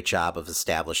did a great job of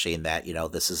establishing that,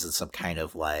 this isn't some kind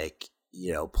of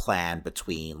plan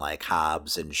between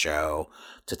Hobbs and Joe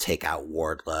to take out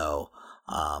Wardlow.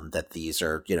 That these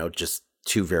are, just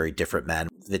two very different men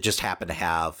that just happen to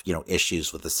have,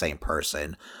 issues with the same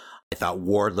person. I thought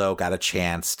Wardlow got a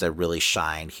chance to really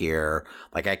shine here.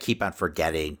 I keep on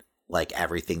forgetting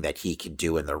everything that he can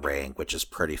do in the ring, which is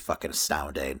pretty fucking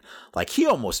astounding. He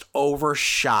almost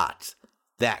overshot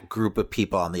that group of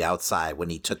people on the outside when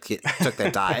he took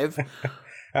that dive.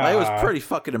 It was pretty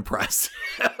fucking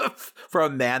impressive for a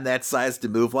man that size to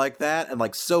move like that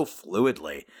and so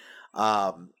fluidly.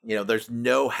 There's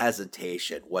no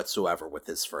hesitation whatsoever with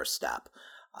his first step.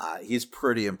 He's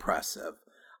pretty impressive.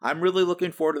 I'm really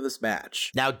looking forward to this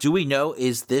match. Now, do we know,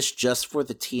 is this just for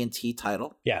the TNT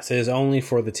title? Yes, it is only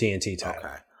for the TNT title.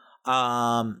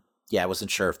 Okay. Yeah, I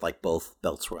wasn't sure if both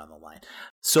belts were on the line.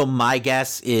 So my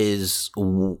guess is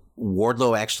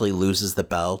Wardlow actually loses the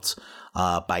belt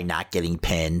by not getting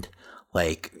pinned.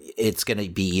 It's going to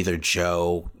be either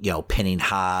Joe, pinning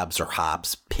Hobbs or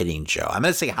Hobbs pinning Joe. I'm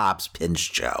going to say Hobbs pins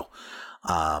Joe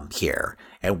here,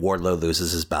 and Wardlow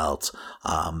loses his belt.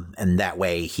 And that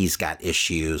way he's got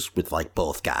issues with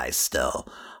both guys still.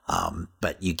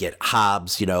 But you get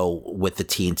Hobbs, with the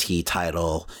TNT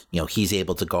title, he's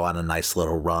able to go on a nice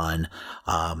little run.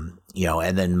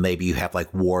 And then maybe you have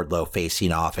Wardlow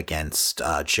facing off against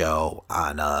Joe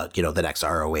on, the next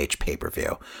ROH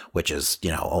pay-per-view, which is,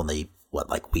 only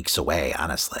weeks away,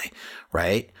 honestly.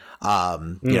 Right.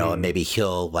 And maybe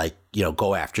he'll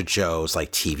go after Joe's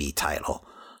TV title,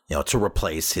 to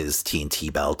replace his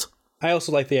TNT belt. I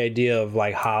also like the idea of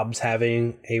Hobbs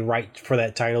having a right for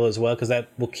that title as well, because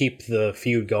that will keep the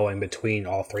feud going between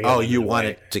all three. Oh, you want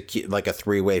it to keep a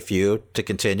three-way feud to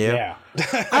continue? Yeah.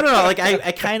 I don't know.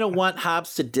 I kind of want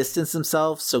Hobbs to distance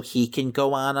himself so he can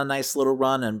go on a nice little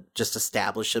run and just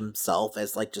establish himself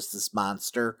as just this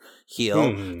monster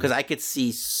heel. Because I could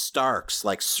see Starks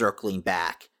circling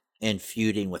back and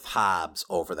feuding with Hobbs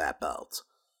over that belt.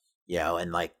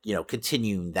 And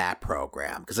continuing that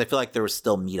program, because I feel like there was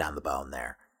still meat on the bone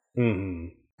there.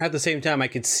 Mm-hmm. At the same time, I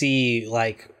could see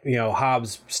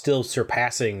Hobbs still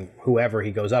surpassing whoever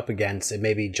he goes up against, and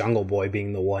maybe Jungle Boy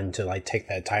being the one to take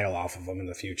that title off of him in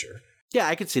the future. Yeah,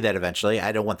 I could see that eventually.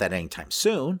 I don't want that anytime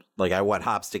soon. I want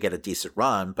Hobbs to get a decent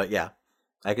run, but yeah,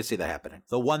 I could see that happening.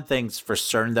 The one thing's for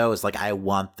certain though is I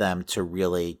want them to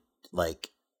really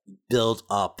build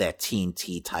up that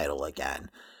TNT title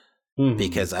again.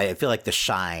 Because I feel like the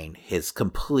shine is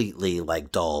completely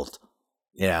dulled.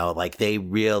 They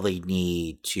really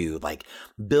need to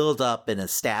build up and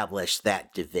establish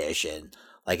that division.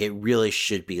 It really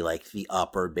should be the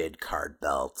upper mid card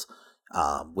belt,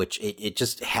 which it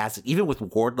just hasn't. Even with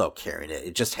Wardlow carrying it,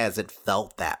 it just hasn't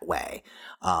felt that way.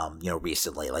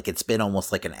 Recently, it's been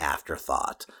almost an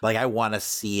afterthought. I want to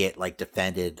see it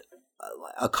defended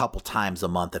a couple times a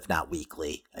month, if not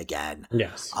weekly, again.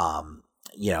 Yes.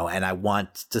 And I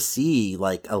want to see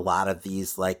a lot of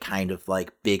these kind of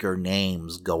bigger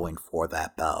names going for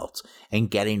that belt and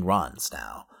getting runs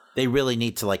now. They really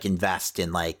need to invest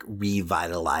in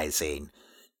revitalizing,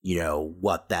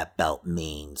 what that belt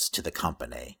means to the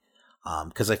company.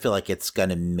 Because I feel like it's going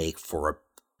to make for a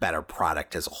better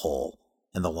product as a whole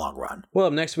in the long run. Well,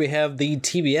 up next we have the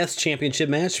TBS Championship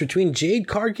match between Jade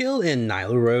Cargill and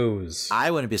Nyla Rose.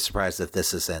 I wouldn't be surprised if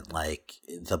this isn't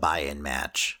the buy-in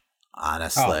match.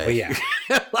 Honestly, oh, yeah.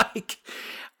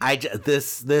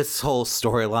 This whole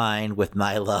storyline with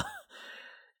Nyla,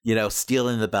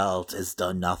 stealing the belt has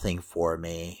done nothing for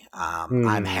me.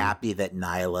 I'm happy that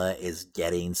Nyla is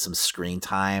getting some screen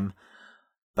time,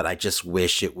 but I just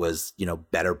wish it was,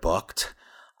 better booked.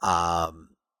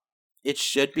 It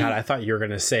should be. God, I thought you were going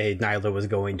to say Nyla was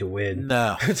going to win.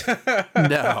 No,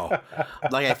 no.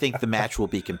 I think the match will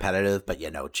be competitive, but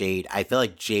Jade, I feel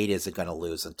like Jade isn't going to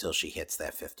lose until she hits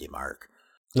that 50 mark.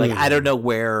 I don't know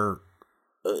where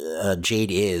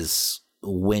Jade is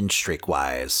win streak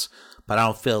wise, but I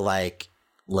don't feel like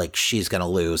she's going to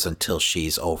lose until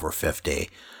she's over 50.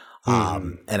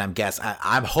 And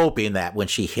I'm hoping that when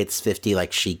she hits 50,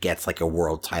 she gets a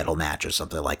world title match or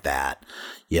something like that,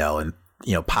 and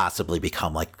possibly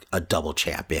become a double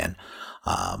champion.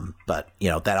 But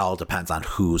that all depends on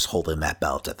who's holding that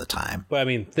belt at the time. Well, I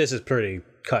mean, this is pretty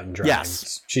cut and dry.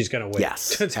 Yes. She's going to win.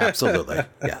 Yes, absolutely.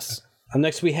 Yes.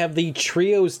 Next, we have the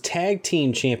Trios Tag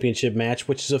Team Championship match,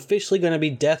 which is officially going to be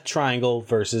Death Triangle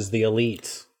versus the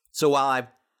Elite. So while I've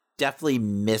definitely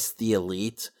missed the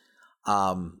Elite,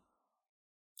 I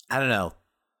don't know,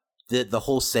 the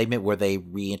whole segment where they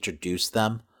reintroduced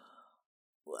them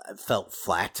felt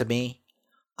flat to me.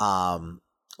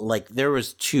 like there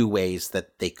was two ways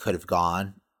that they could have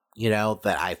gone,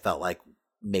 that I felt like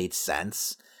made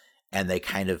sense. And they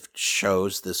kind of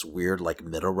chose this weird like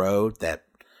middle road that,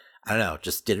 I don't know,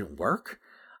 just didn't work.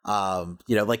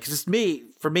 Like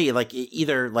for me, like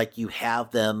either like you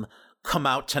have them come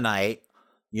out tonight,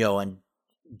 and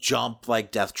jump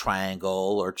like Death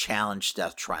Triangle or challenge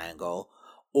Death Triangle,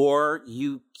 or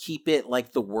you keep it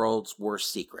like the world's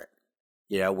worst secret,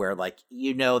 where like,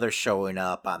 they're showing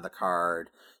up on the card,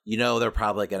 they're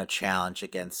probably going to challenge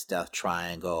against Death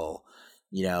Triangle.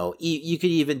 You could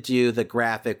even do the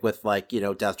graphic with like,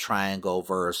 Death Triangle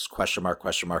versus question mark.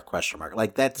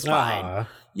 Like that's fine.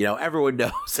 Everyone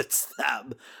knows it's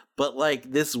them. But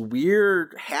like this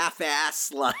weird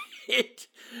half-ass, like,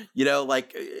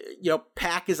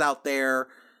 Pac is out there,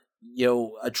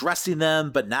 addressing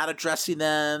them, but not addressing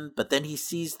them. But then he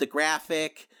sees the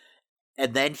graphic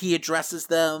and then he addresses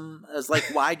them as like,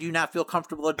 why do you not feel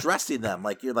comfortable addressing them?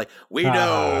 Like, you're like, we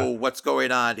know what's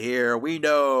going on here. We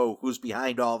know who's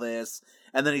behind all this.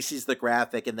 And then he sees the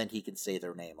graphic and then he can say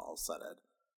their name all of a sudden.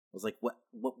 I was like,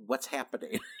 what's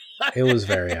happening? It was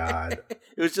very odd.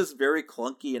 It was just very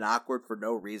clunky and awkward for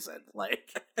no reason.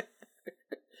 Like,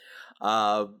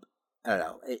 I don't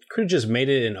know. Could have just made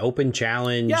it an open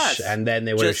challenge, and then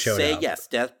they would have showed up. Yes,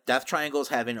 Death Triangle is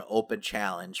having an open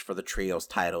challenge for the trios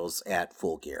titles at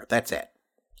Full Gear. That's it.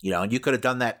 And you could have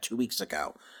done that 2 weeks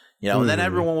ago. And then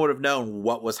everyone would have known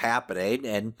what was happening,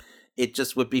 and it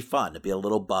just would be fun. It'd be a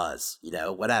little buzz,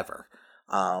 whatever.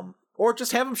 Or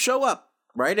just have them show up,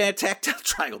 right, and attack Death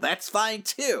Triangle. That's fine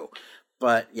too.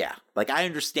 But yeah, like I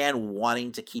understand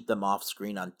wanting to keep them off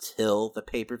screen until the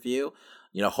pay-per-view,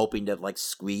 hoping to like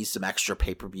squeeze some extra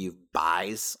pay-per-view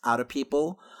buys out of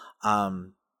people.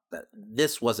 But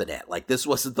this wasn't it. Like this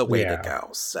wasn't the way to go.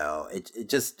 So it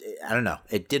just, I don't know.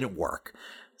 It didn't work.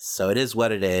 So it is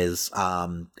what it is.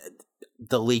 The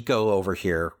Lico over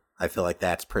here, I feel like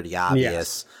that's pretty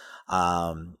obvious. Yes.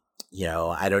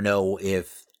 I don't know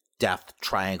if Death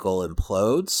Triangle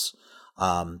implodes.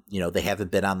 They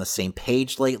haven't been on the same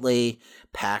page lately.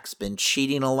 Pac's been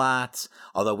cheating a lot,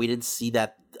 although we didn't see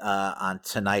that on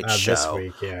tonight's show. This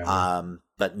week, yeah.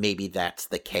 But maybe that's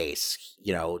the case,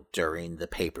 during the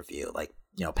pay-per-view. Like,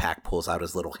 Pac pulls out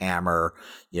his little hammer,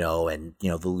 and,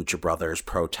 the Lucha Brothers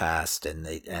protest and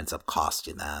it ends up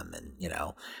costing them. And,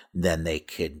 then they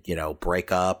could,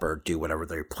 break up or do whatever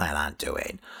they plan on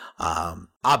doing.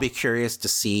 I'll be curious to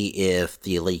see if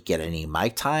the Elite get any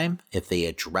mic time, if they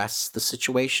address the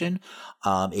situation.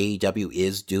 AEW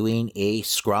is doing a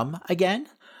scrum again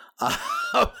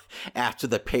after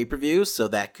the pay-per-view, so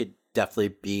that could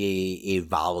definitely be a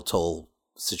volatile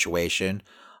situation.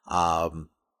 Or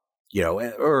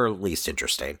at least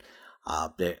interesting.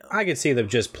 I could see them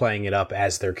just playing it up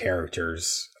as their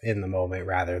characters in the moment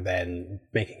rather than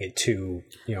making it too,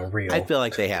 real. I feel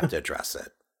like they have to address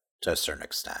it to a certain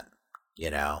extent,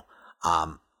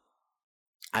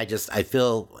 I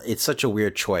feel it's such a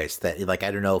weird choice that, like,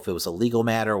 I don't know if it was a legal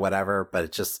matter or whatever, but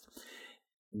it just,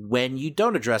 when you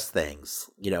don't address things,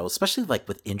 especially like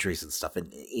with injuries and stuff,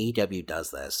 and AEW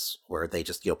does this, where they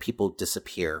just, people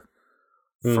disappear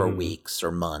for weeks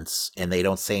or months and they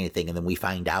don't say anything, and then we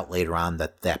find out later on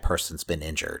that that person's been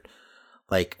injured.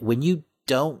 Like, when you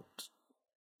don't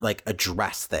like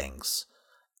address things,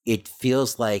 it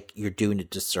feels like you're doing a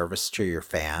disservice to your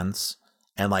fans.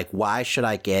 And like, why should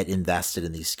I get invested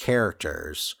in these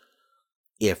characters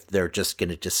if they're just going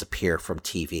to disappear from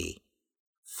TV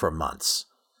for months?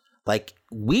 Like,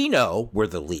 we know where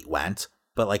the Elite went,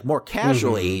 but like more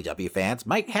casual AEW fans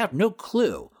might have no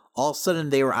clue. All of a sudden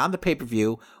they were on the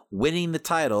pay-per-view winning the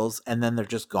titles and then they're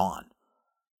just gone.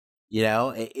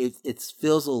 It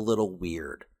feels a little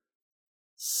weird.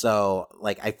 So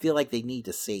like, I feel like they need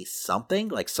to say something,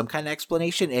 like some kind of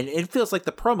explanation. And it feels like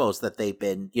the promos that they've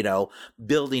been,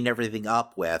 building everything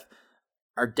up with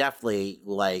are definitely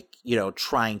like,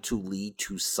 trying to lead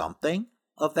to something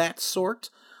of that sort.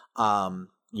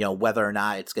 Whether or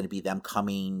not it's going to be them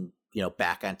coming,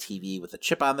 back on TV with a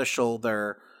chip on their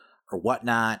shoulder or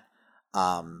whatnot.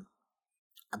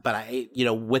 But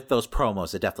with those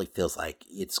promos, it definitely feels like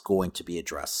it's going to be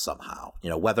addressed somehow,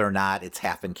 whether or not it's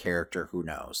half in character, who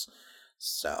knows?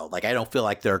 So like, I don't feel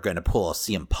like they're going to pull a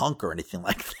CM Punk or anything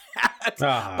like that,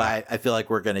 but I feel like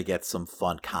we're going to get some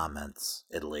fun comments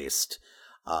at least.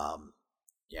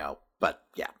 But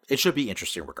yeah, it should be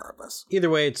interesting regardless. Either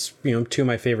way, it's, two of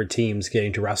my favorite teams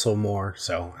getting to wrestle more.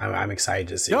 So I'm excited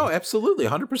to see. No, absolutely.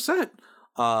 100%.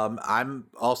 I'm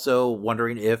also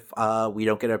wondering if we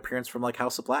don't get an appearance from like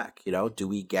House of Black. Do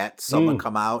we get someone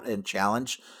come out and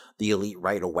challenge the Elite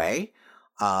right away?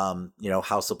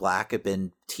 House of Black have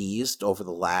been teased over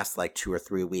the last like 2 or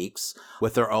 3 weeks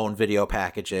with their own video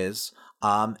packages.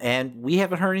 And we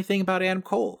haven't heard anything about Adam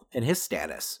Cole and his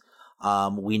status.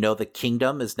 We know the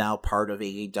Kingdom is now part of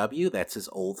AEW. That's his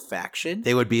old faction.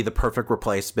 They would be the perfect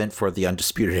replacement for the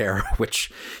Undisputed Era,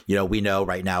 which, we know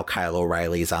right now Kyle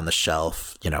O'Reilly's on the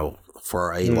shelf,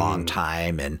 for a long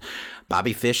time. And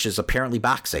Bobby Fish is apparently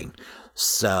boxing.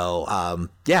 So,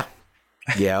 yeah.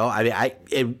 One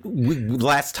of the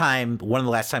last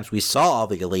times we saw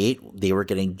the Elite, they were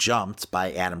getting jumped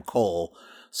by Adam Cole.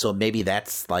 So maybe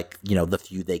that's like, the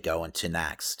feud they go into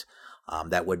next.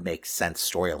 That would make sense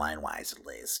storyline wise, at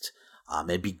least.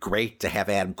 It'd be great to have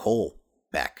Adam Cole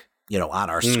back, on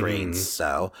our screens.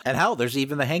 So, and hell, there's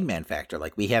even the Hangman factor.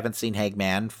 Like, we haven't seen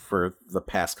Hangman for the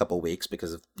past couple weeks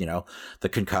because of, the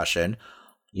concussion.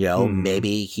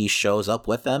 Maybe he shows up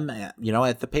with them, at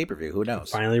the pay-per-view. Who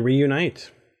knows? Finally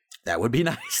reunite. That would be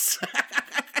nice.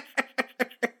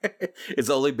 It's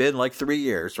only been like 3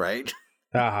 years, right?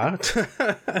 Uh-huh.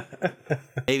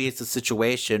 Maybe it's a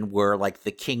situation where like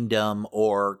the Kingdom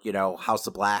or, House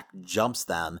of Black jumps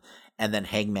them and then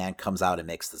Hangman comes out and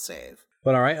makes the save.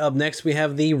 But all right, up next we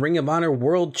have the Ring of Honor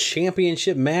World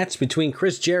Championship match between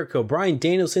Chris Jericho, Bryan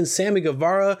Danielson, Sammy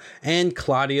Guevara, and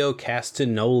Claudio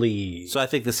Castagnoli. So I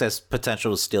think this has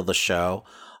potential to steal the show.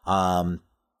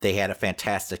 They had a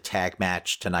fantastic tag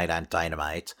match tonight on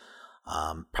Dynamite.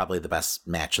 Probably the best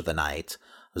match of the night.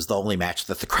 It was the only match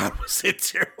that the crowd was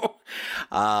into.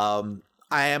 I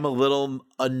am a little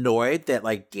annoyed that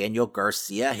like Daniel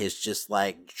Garcia has just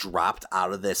like dropped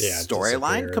out of this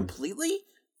storyline completely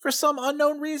for some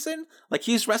unknown reason. Like,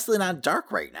 he's wrestling on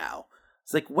Dark right now.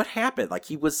 It's like, what happened? Like,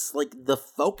 he was like the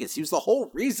focus. He was the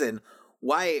whole reason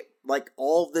why like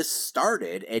all this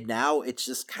started, and now it's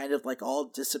just kind of like all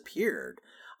disappeared.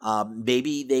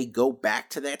 Maybe they go back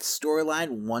to that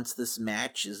storyline once this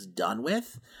match is done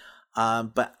with.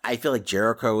 But I feel like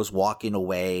Jericho is walking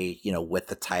away, with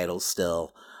the title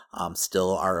still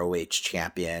ROH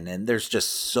champion. And there's just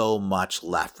so much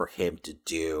left for him to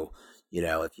do.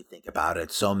 If you think about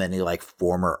it, so many like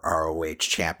former ROH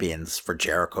champions for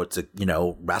Jericho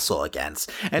to, wrestle against.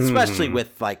 And especially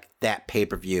with like that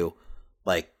pay-per-view,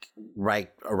 like right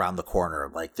around the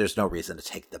corner, like there's no reason to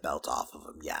take the belt off of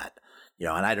him yet.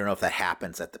 And I don't know if that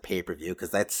happens at the pay-per-view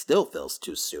because that still feels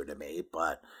too soon to me,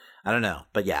 but I don't know.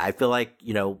 But yeah, I feel like,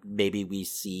 maybe we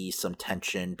see some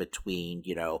tension between,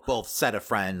 both set of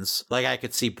friends. Like, I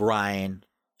could see Bryan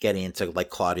getting into like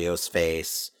Claudio's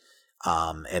face.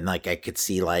 And like, I could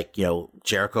see like,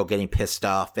 Jericho getting pissed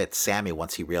off at Sammy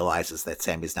once he realizes that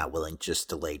Sammy's not willing just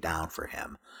to lay down for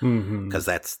him. Because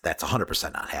that's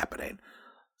 100% not happening.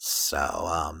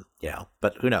 So,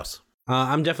 but who knows?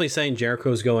 I'm definitely saying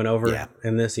Jericho's going over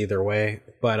in this either way.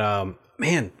 But,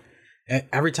 man,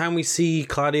 every time we see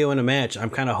Claudio in a match, I'm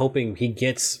kind of hoping he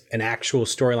gets an actual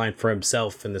storyline for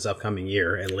himself in this upcoming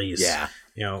year, at least.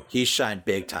 Yeah. He shined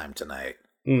big time tonight,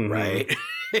 right?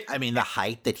 I mean, the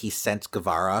height that he sent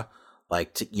Guevara,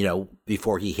 like, to,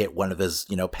 before he hit one of his,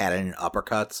 patented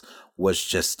uppercuts was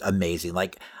just amazing.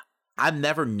 Like, I'm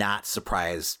never not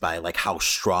surprised by, like, how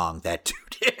strong that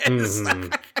dude is.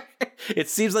 It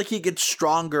seems like he gets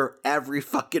stronger every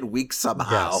fucking week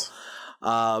somehow. Yes.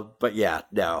 But yeah,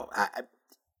 no,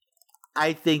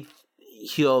 I think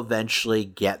he'll eventually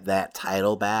get that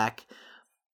title back,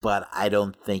 but I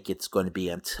don't think it's going to be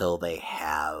until they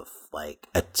have like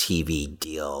a TV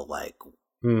deal, like,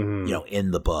 in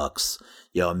the books,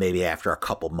 maybe after a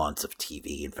couple months of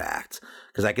TV, in fact,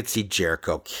 because I could see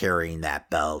Jericho carrying that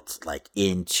belt like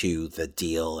into the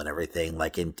deal and everything,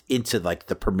 like into like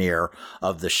the premiere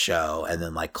of the show. And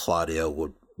then like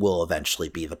Claudio will eventually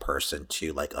be the person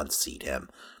to like unseat him.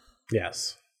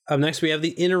 Yes. Up next, we have the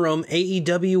interim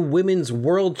AEW Women's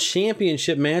World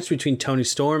Championship match between Toni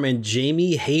Storm and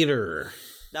Jamie Hayter.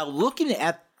 Now, looking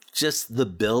at just the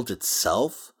build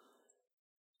itself,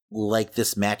 like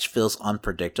this match feels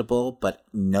unpredictable, but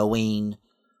knowing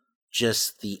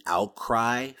just the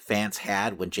outcry fans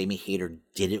had when Jamie Hayter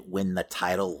didn't win the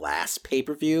title last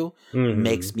pay-per-view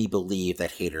makes me believe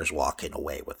that Hayter's walking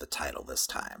away with the title this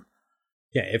time.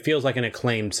 Yeah, it feels like an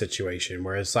Acclaimed situation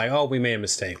where it's like, oh, we made a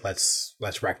mistake. Let's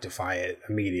rectify it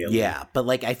immediately. Yeah, but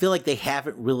like I feel like they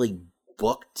haven't really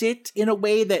booked it in a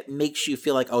way that makes you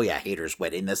feel like, oh yeah, Hayter's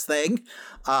winning this thing.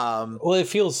 Well, it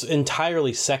feels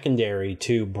entirely secondary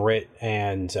to Britt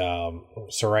and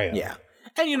Saraya. Yeah,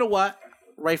 and you know what?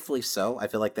 Rightfully so. I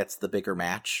feel like that's the bigger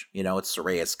match. It's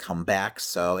Saraya's comeback,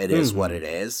 so it is what it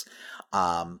is.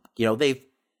 They've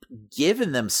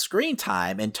given them screen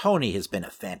time, and Toni has been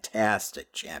a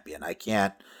fantastic champion. I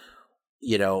can't,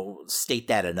 state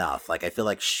that enough. Like, I feel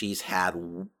like she's had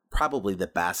probably the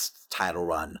best title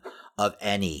run of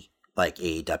any like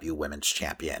AEW women's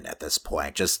champion at this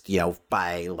point. Just,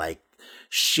 by like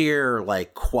sheer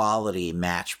like quality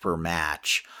match per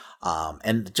match.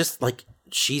 And just like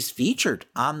she's featured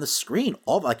on the screen,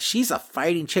 she's a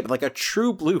fighting champion, like a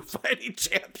true blue fighting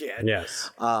champion.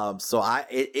 Yes. So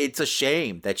it's a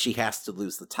shame that she has to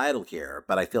lose the title here,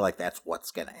 but I feel like that's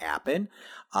what's going to happen.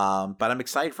 But I'm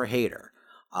excited for Hayter.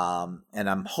 And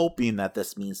I'm hoping that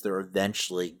this means they're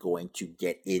eventually going to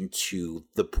get into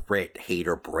the Britt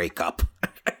Hayter breakup.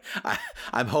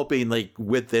 I'm hoping like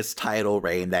with this title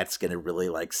reign, that's going to really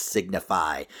like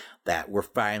signify that we're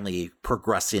finally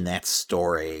progressing that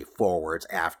story forwards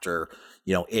after,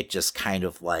 it just kind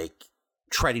of like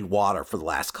treading water for the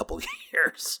last couple of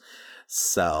years.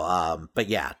 So, but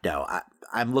yeah, no,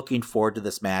 I'm looking forward to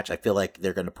this match. I feel like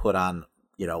they're going to put on,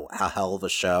 a hell of a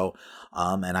show.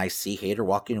 And I see Hayter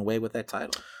walking away with that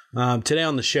title. Today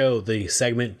on the show, the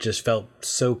segment just felt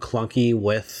so clunky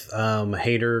with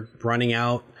Hayter running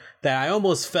out that I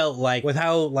almost felt like, with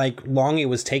how like long it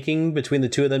was taking between the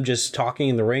two of them just talking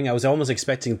in the ring, I was almost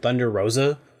expecting Thunder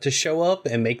Rosa to show up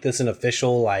and make this an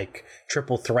official like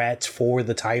triple threat for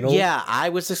the title. Yeah, I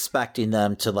was expecting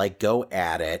them to like go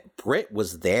at it. Britt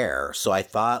was there, so I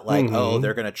thought like, oh,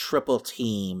 they're gonna triple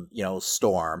team,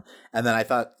 Storm, and then I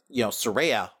thought,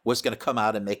 Saraya was gonna come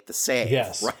out and make the save.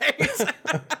 Yes,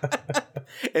 right.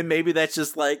 And maybe that's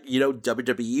just like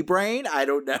WWE brain. I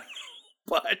don't know.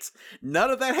 But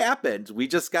none of that happened. We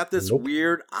just got this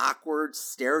weird, awkward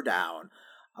stare down.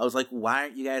 I was like, why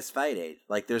aren't you guys fighting?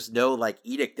 Like, there's no, like,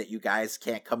 edict that you guys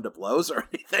can't come to blows or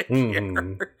anything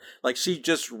here. Like, she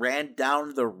just ran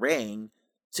down the ring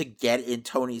to get in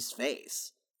Tony's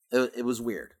face. It was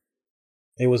weird.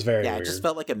 It was very weird. Yeah, it just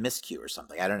felt like a miscue or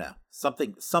something. I don't know.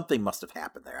 Something must have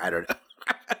happened there. I don't know.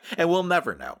 And we'll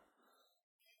never know.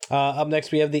 Up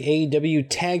next, we have the AEW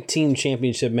Tag Team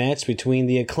Championship match between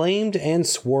the Acclaimed and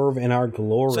Swerve in Our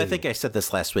Glory. So I think I said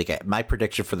this last week. My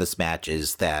prediction for this match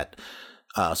is that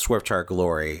Swerve to Our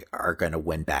Glory are going to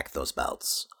win back those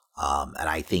belts. And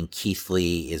I think Keith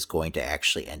Lee is going to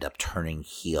actually end up turning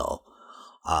heel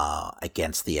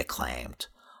against the Acclaimed.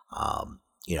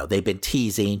 They've been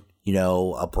teasing,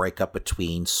 a breakup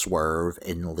between Swerve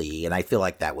and Lee. And I feel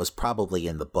like that was probably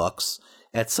in the books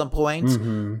at some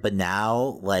point, but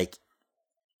now like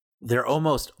they're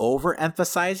almost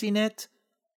overemphasizing it,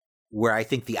 where I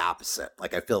think the opposite.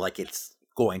 Like I feel like it's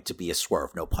going to be a swerve,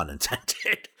 no pun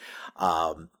intended.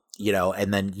 And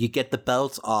then you get the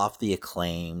belts off the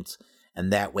Acclaimed,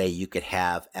 and that way you could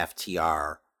have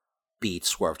FTR beat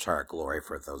Swerve to Our Glory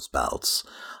for those belts,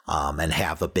 and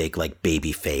have a big like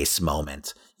baby face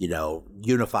moment,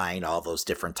 unifying all those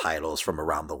different titles from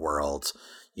around the world.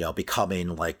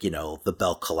 Becoming like, the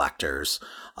belt collectors,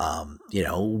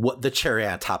 what the cherry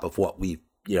on top of what we,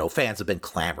 fans have been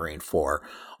clamoring for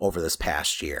over this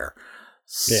past year.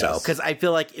 So, because I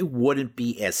feel like it wouldn't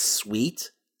be as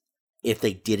sweet if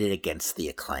they did it against the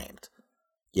Acclaimed.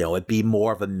 It'd be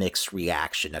more of a mixed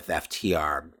reaction if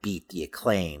FTR beat the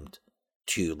Acclaimed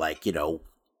to like,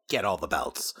 get all the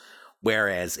belts.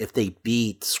 Whereas if they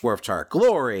beat Swerve to Our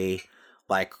Glory,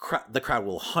 like the crowd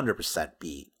will 100%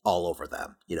 be all over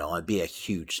them, it'd be a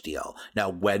huge deal.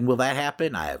 Now, when will that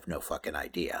happen? I have no fucking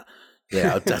idea.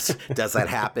 Does that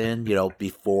happen,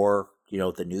 before,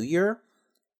 the new year?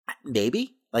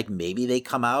 Maybe. Like maybe they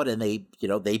come out and they,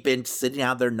 they've been sitting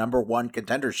on their number one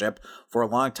contendership for a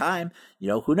long time.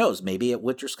 Who knows? Maybe at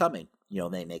Winter's Coming,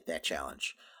 they make that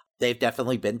challenge. They've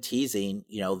definitely been teasing,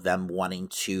 them wanting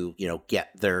to, get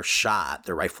their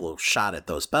rightful shot at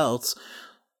those belts.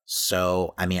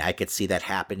 So, I mean, I could see that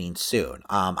happening soon.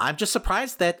 I'm just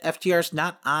surprised that FTR's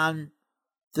not on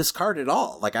this card at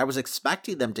all. Like, I was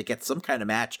expecting them to get some kind of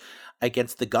match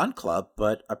against the Gun Club,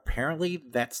 but apparently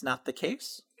that's not the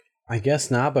case. I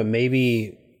guess not, but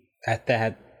maybe at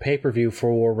that pay-per-view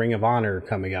for Ring of Honor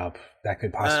coming up, that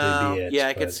could possibly be it. Yeah,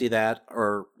 I could see that.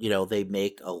 Or, they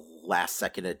make a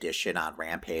last-second edition on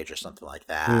Rampage or something like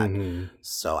that.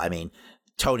 So, I mean,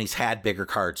 Tony's had bigger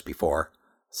cards before.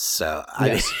 So,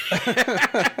 I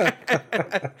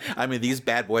mean, these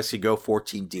bad boys could go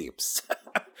 14 deep.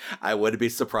 I wouldn't be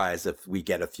surprised if we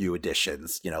get a few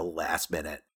additions, last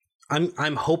minute.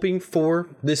 I'm hoping for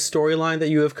this storyline that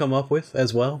you have come up with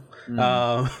as well.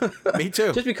 Me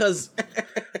too. Just because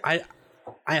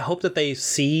I hope that they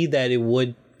see that it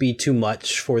would be too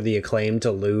much for the Acclaim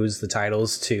to lose the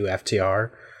titles to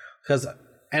FTR, because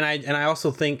I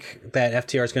also think that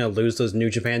FTR is going to lose those New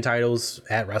Japan titles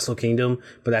at Wrestle Kingdom,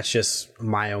 but that's just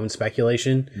my own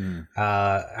speculation.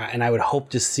 And I would hope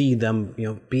to see them,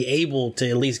 be able to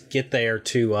at least get there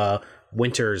to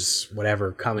Winter's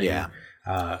whatever coming.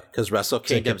 Because Wrestle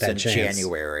Kingdom's in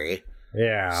January.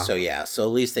 Yeah. So at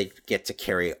least they get to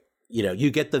carry, you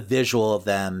get the visual of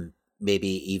them maybe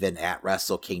even at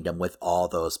Wrestle Kingdom with all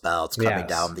those belts coming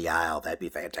down the aisle. That'd be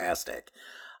fantastic.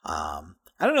 I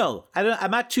don't know.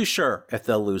 I'm not too sure if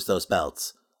they'll lose those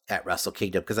belts at Wrestle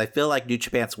Kingdom because I feel like New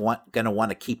Japan's going to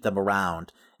want to keep them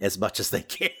around as much as they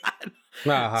can.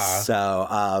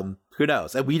 So who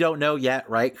knows? And we don't know yet,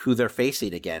 right, who they're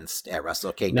facing against at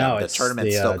Wrestle Kingdom. No, the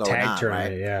tournament's still going tag on,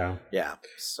 tournament, right? Yeah.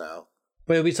 So.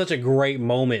 But it'll be such a great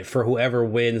moment for whoever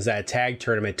wins that tag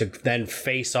tournament to then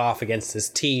face off against this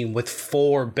team with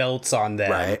 4 belts on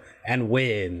them and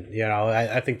win.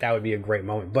 I think that would be a great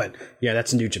moment. But yeah,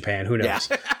 that's New Japan. Who knows?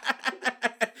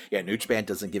 Yeah, New Japan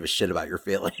doesn't give a shit about your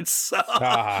feelings. So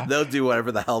they'll do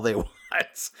whatever the hell they want.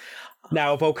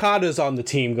 Now, if Okada's on the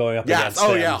team going up against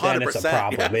them, then it's a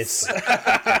problem. Yes.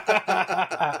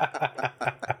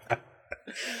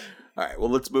 All right, well,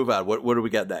 let's move on. What do we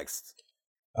got next?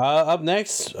 Up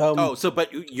next. But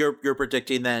you're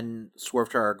predicting then Swerve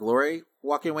to Our Glory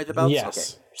walking away with the belts? Yes,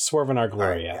 okay. Swerve in Our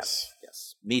Glory. Right,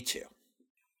 yes, me too.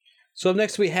 So up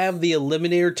next we have the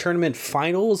Eliminator Tournament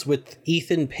Finals with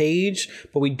Ethan Page,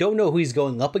 but we don't know who he's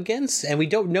going up against, and we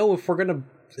don't know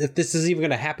if this is even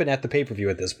gonna happen at the pay-per-view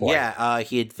at this point. Yeah,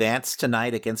 he advanced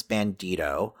tonight against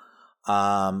Bandito.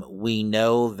 We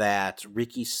know that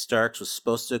Ricky Starks was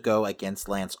supposed to go against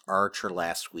Lance Archer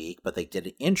last week, but they did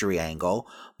an injury angle.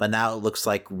 But now it looks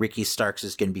like Ricky Starks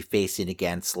is going to be facing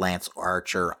against Lance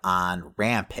Archer on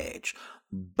Rampage.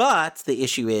 But the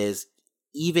issue is,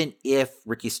 even if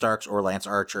Ricky Starks or Lance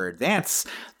Archer advance,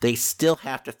 they still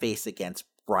have to face against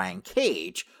Brian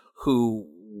Cage, who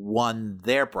won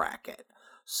their bracket.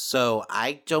 So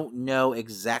I don't know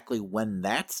exactly when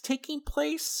that's taking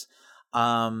place.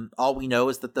 All we know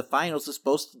is that the finals is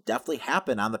supposed to definitely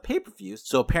happen on the pay-per-view.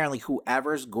 So apparently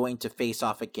whoever's going to face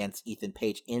off against Ethan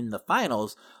Page in the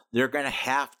finals, they're going to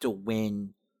have to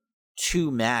win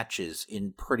 2 matches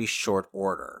in pretty short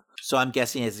order. So I'm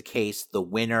guessing as a case, the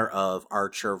winner of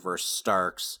Archer versus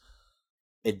Starks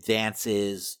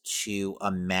advances to a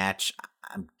match.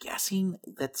 I'm guessing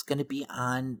that's going to be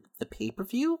on the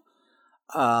pay-per-view,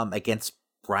 against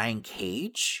Brian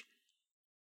Cage.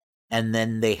 And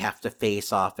then they have to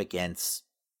face off against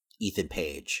Ethan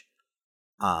Page.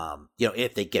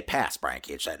 If they get past Brian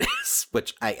Cage, that is.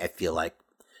 Which I feel like,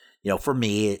 for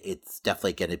me, it's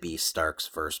definitely going to be Starks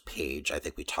versus Page. I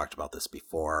think we talked about this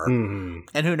before. Mm-hmm.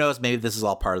 And who knows, maybe this is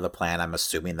all part of the plan. I'm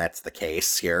assuming that's the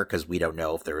case here, because we don't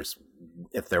know if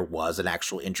there was an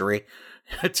actual injury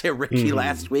to Ricky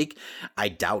last week. I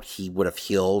doubt he would have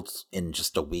healed in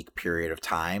just a week period of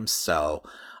time. So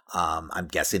I'm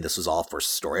guessing this was all for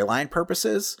storyline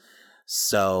purposes.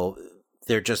 So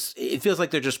it feels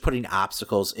like they're just putting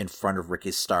obstacles in front of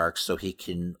Ricky Starks so he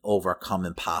can overcome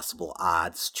impossible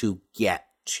odds to get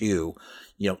to,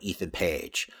 Ethan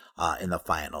Page in the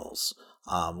finals,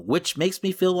 which makes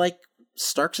me feel like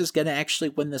Starks is going to actually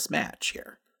win this match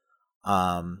here,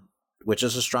 which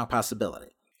is a strong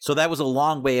possibility. So that was a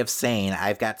long way of saying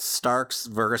I've got Starks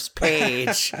versus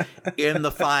Page in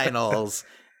the finals.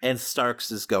 And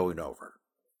Starks is going over.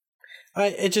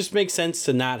 It just makes sense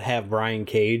to not have Brian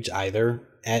Cage either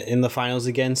in the finals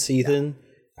against Ethan.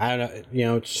 I don't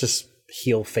know. It's just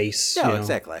heel face. No,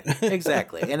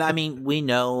 exactly. And I mean, we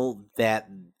know that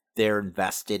they're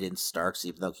invested in Starks,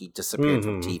 even though he disappeared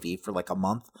from TV for like a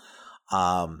month.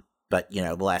 But,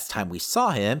 the last time we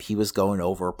saw him, he was going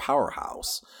over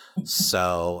Powerhouse.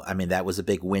 So, I mean, that was a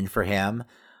big win for him.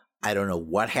 I don't know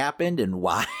what happened and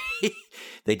why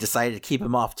they decided to keep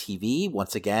him off TV.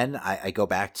 Once again, I go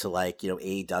back to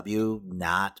AEW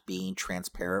not being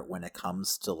transparent when it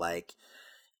comes to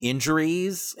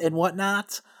injuries and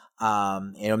whatnot.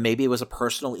 Maybe it was a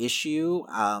personal issue.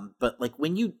 But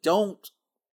when you don't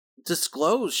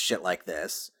disclose shit like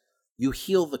this, you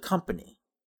heal the company.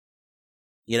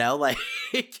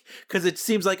 Because it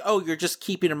seems like, you're just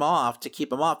keeping him off to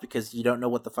keep him off because you don't know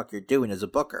what the fuck you're doing as a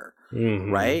booker,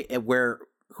 right? And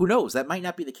who knows, that might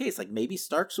not be the case. Maybe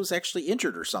Starks was actually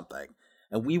injured or something,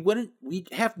 and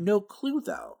we'd have no clue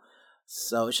though.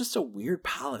 So it's just a weird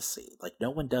policy. No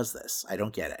one does this. I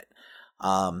don't get it.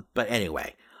 But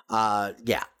anyway, I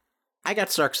got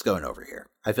Starks going over here.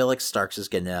 I feel like Starks is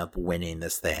going to end up winning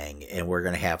this thing, and we're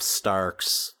going to have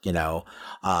Starks,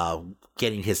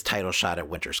 getting his title shot at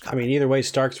Winter's Cup. I mean, either way,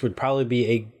 Starks would probably be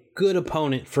a good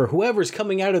opponent for whoever's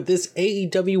coming out of this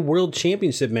AEW World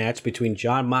Championship match between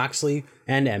Jon Moxley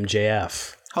and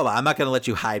MJF. Hold on, I'm not going to let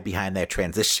you hide behind that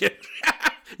transition.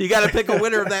 You got to pick a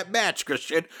winner of that match,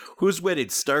 Christian. Who's winning,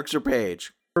 Starks or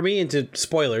Page? For me, into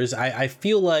spoilers, I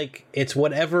feel like it's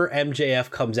whatever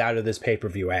MJF comes out of this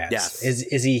pay-per-view as. Yes.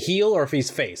 Is he heel or if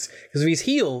he's face? Because if he's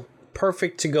heel,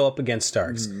 perfect to go up against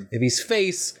Starks. If he's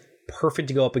face, perfect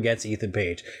to go up against Ethan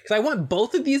Page. Because I want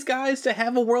both of these guys to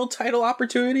have a world title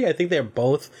opportunity. I think they're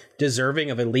both deserving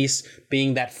of at least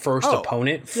being that first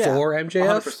opponent for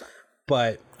MJF. 100%.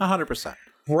 But 100%.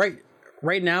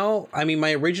 Right now, I mean,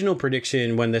 my original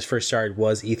prediction when this first started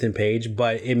was Ethan Page,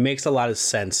 but it makes a lot of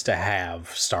sense to have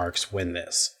Starks win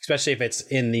this, especially if it's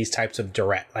in these types of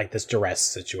this duress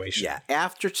situation. Yeah,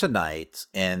 after tonight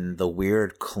and the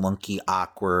weird, clunky,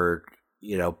 awkward,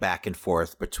 back and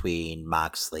forth between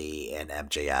Moxley and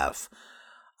MJF,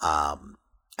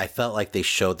 I felt like they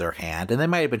showed their hand, and they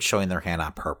might have been showing their hand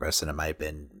on purpose, and it might have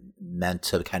been meant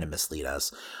to kind of mislead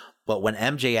us. But when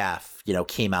MJF,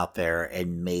 came out there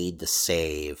and made the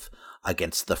save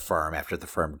against the Firm after the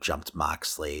Firm jumped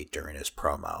Moxley during his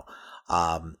promo,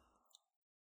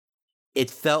 it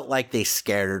felt like they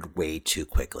scattered way too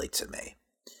quickly to me.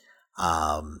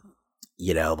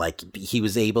 Like he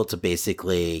was able to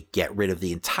basically get rid of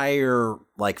the entire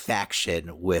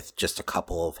faction with just a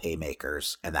couple of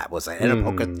haymakers, and that was it.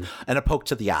 And a poke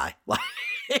to the eye.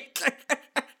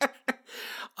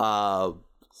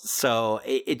 So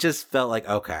it just felt like,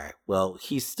 okay, well,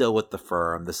 he's still with the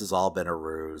Firm. This has all been a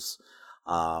ruse.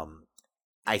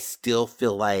 I still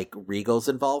feel like Regal's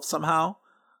involved somehow.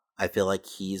 I feel like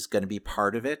he's going to be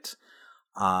part of it.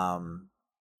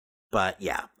 But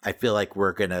yeah, I feel like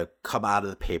we're going to come out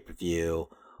of the pay-per-view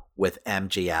with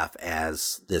MJF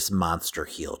as this monster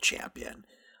heel champion,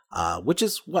 which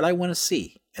is what I want to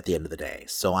see at the end of the day.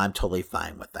 So I'm totally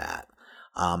fine with that.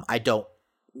 I don't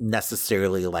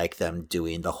necessarily like them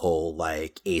doing the whole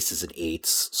aces and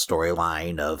eights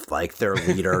storyline of their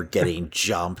leader getting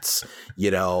jumped,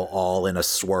 all in a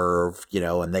swerve,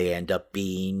 and they end up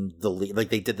being the lead.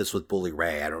 They did this with Bully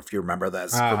Ray. I don't know if you remember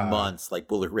this for months.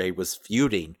 Bully Ray was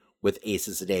feuding with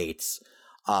aces and eights,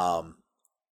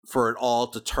 for it all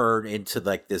to turn into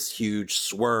this huge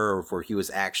swerve where he was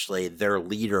actually their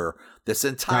leader this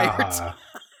entire time.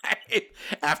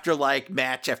 After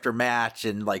match after match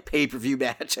and pay-per-view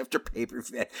match after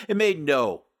pay-per-view match. It made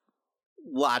no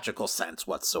logical sense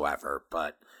whatsoever,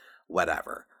 but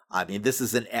whatever. I mean, this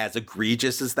isn't as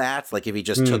egregious as that. If he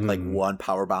just took one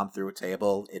powerbomb through a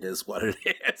table, it is what it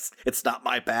is. It's not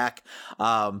my back.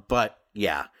 But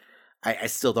yeah, I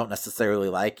still don't necessarily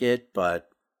like it, but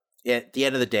at the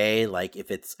end of the day, if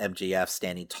it's MJF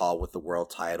standing tall with the world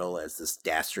title as this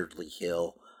dastardly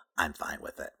heel, I'm fine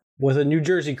with it. With a New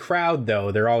Jersey crowd,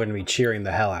 though, they're all going to be cheering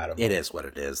the hell out of him. It is what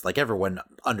it is. Everyone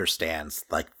understands.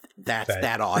 That's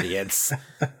that audience.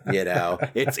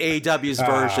 It's AEW's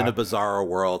version of Bizarro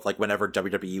World. Whenever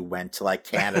WWE went to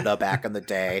Canada back in the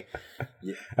day,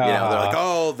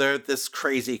 they're they're this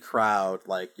crazy crowd,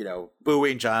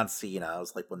 booing John Cena. I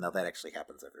was well, no, that actually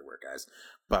happens everywhere, guys.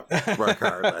 But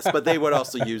regardless, but they would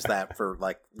also use that for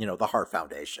the Hart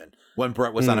Foundation. When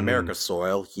Brett was on America's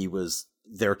soil, he was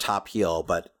their top heel,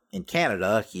 but in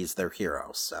Canada, he's their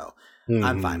hero, so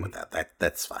I'm fine with that.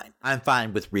 That's fine. I'm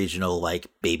fine with regional,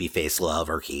 babyface love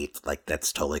or heat.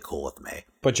 That's totally cool with me.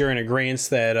 But you're in agreement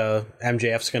that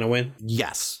MJF's going to win?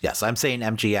 Yes. I'm saying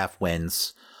MJF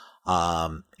wins.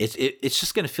 It's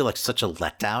just going to feel like such a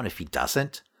letdown if he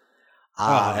doesn't.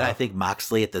 And I think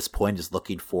Moxley at this point is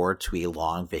looking forward to a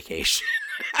long vacation.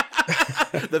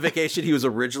 The vacation he was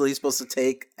originally supposed to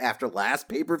take after last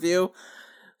pay-per-view.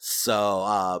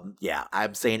 So, yeah,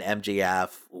 I'm saying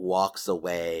MJF walks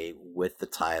away with the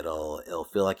title. It'll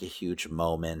feel like a huge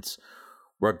moment,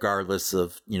 regardless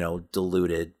of,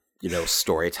 diluted,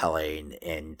 storytelling,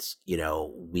 and,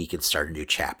 we can start a new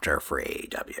chapter for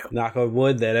AEW. Knock on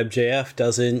wood that MJF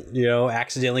doesn't,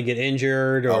 accidentally get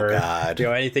injured or,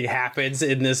 anything happens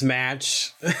in this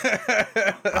match.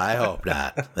 I hope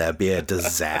not. That'd be a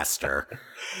disaster.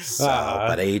 So,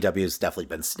 but AEW has definitely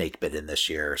been snake bitten this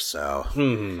year. So,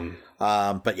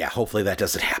 but yeah, hopefully that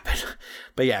doesn't happen.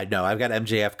 But yeah, no, I've got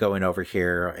MJF going over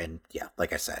here, and yeah,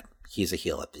 like I said, he's a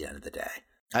heel at the end of the day.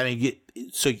 I mean,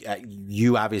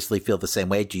 you obviously feel the same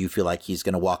way. Do you feel like he's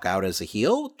going to walk out as a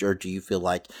heel, or do you feel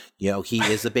like he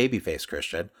is a babyface,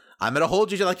 Christian? I'm going to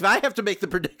hold you to if I have to make the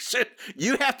prediction,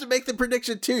 you have to make the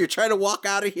prediction too. You're trying to walk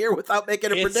out of here without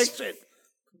making a prediction.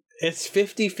 It's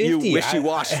 50-50. You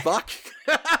wishy-wash fuck.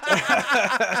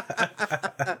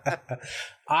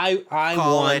 I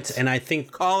want and I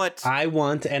think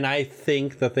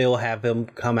that they'll have him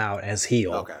come out as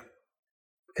heel. Okay.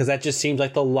 Because that just seems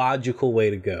like the logical way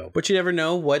to go. But you never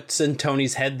know what's in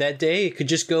Tony's head that day. It could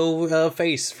just go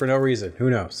face for no reason.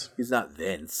 Who knows? He's not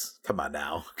Vince. Come on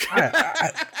now.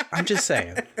 I'm just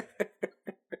saying.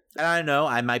 And I know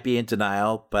I might be in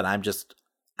denial, but I don't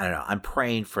know. I'm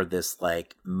praying for this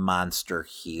like monster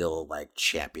heel like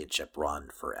championship run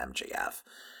for MJF.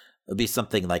 It'll be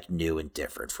something like new and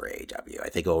different for AEW. I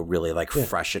think it'll really like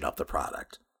freshen up the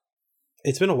product.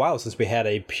 It's been a while since we had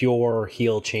a pure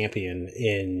heel champion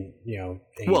in, AEW.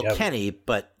 Well, Kenny,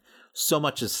 but so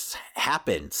much has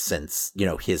happened since,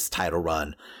 his title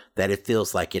run that it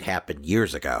feels like it happened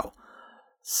years ago.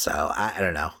 So I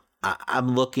don't know.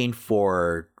 I'm looking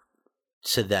forward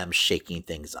to them shaking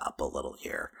things up a little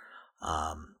here.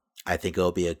 I think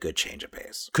it'll be a good change of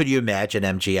pace. Could you imagine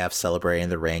MGF celebrating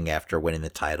the ring after winning the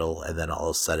title, and then all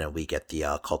of a sudden we get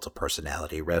the Cult of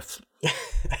Personality riff?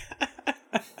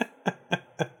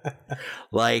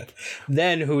 Like,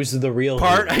 then who's the real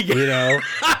part? Heel,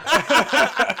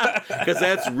 Because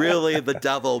that's really the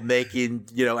devil making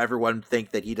everyone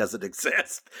think that he doesn't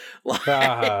exist.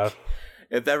 Like,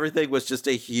 if everything was just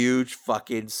a huge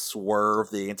fucking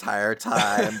swerve the entire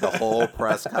time, the whole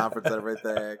press conference and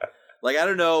everything. Like, I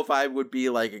don't know if I would be,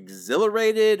 like,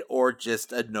 exhilarated or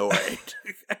just annoyed.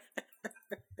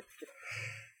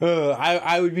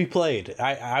 I would be played.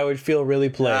 I would feel really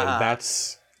played.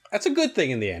 That's a good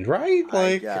thing in the end, right?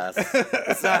 Like, I guess.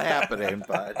 It's not happening,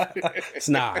 but... It's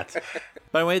not.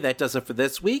 By the way, that does it for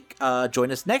this week.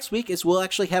 Join us next week as we'll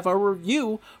actually have our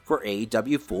review for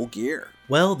AEW Full Gear.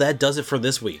 Well, that does it for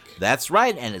this week. That's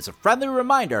right, and as a friendly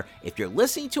reminder, if you're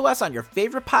listening to us on your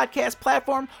favorite podcast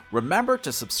platform, remember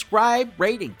to subscribe,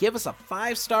 rate, and give us a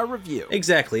 5-star review.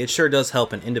 Exactly, it sure does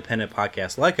help an independent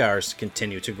podcast like ours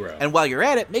continue to grow. And while you're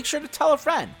at it, make sure to tell a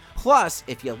friend. Plus,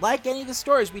 if you like any of the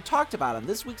stories we talked about on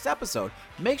this week's episode,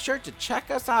 make sure to check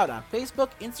us out on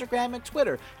Facebook, Instagram, and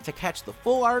Twitter to catch the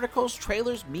full articles,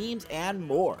 trailers, memes, and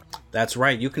more. That's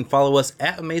right, you can follow us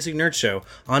at Amazing Nerd Show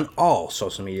on all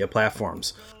social media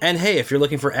platforms. And hey, if you're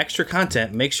looking for extra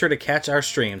content, make sure to catch our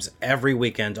streams every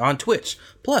weekend on Twitch,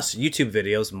 plus YouTube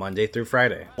videos Monday through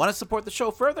Friday. Want to support the show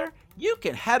further? You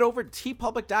can head over to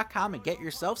tpublic.com and get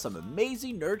yourself some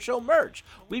amazing Nerd Show merch.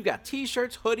 We've got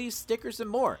t-shirts, hoodies, stickers, and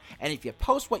more. And if you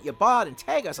post what you bought and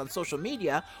tag us on social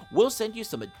media, we'll send you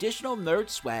some additional nerd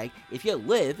swag if you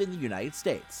live in the United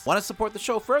States. Want to support the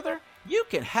show further? You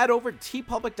can head over to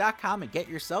tpublic.com and get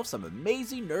yourself some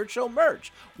amazing Nerd Show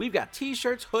merch. We've got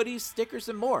t-shirts, hoodies, stickers,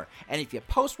 and more. And if you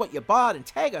post what you bought and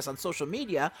tag us on social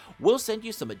media, we'll send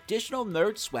you some additional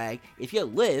nerd swag if you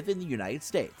live in the United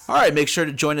States. All right, make sure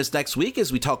to join us next week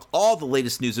as we talk all the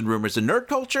latest news and rumors in nerd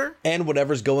culture. And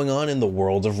whatever's going on in the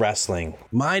world of wrestling.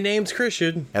 My name's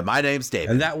Christian. And my name's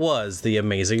David. And that was The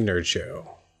Amazing Nerd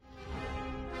Show.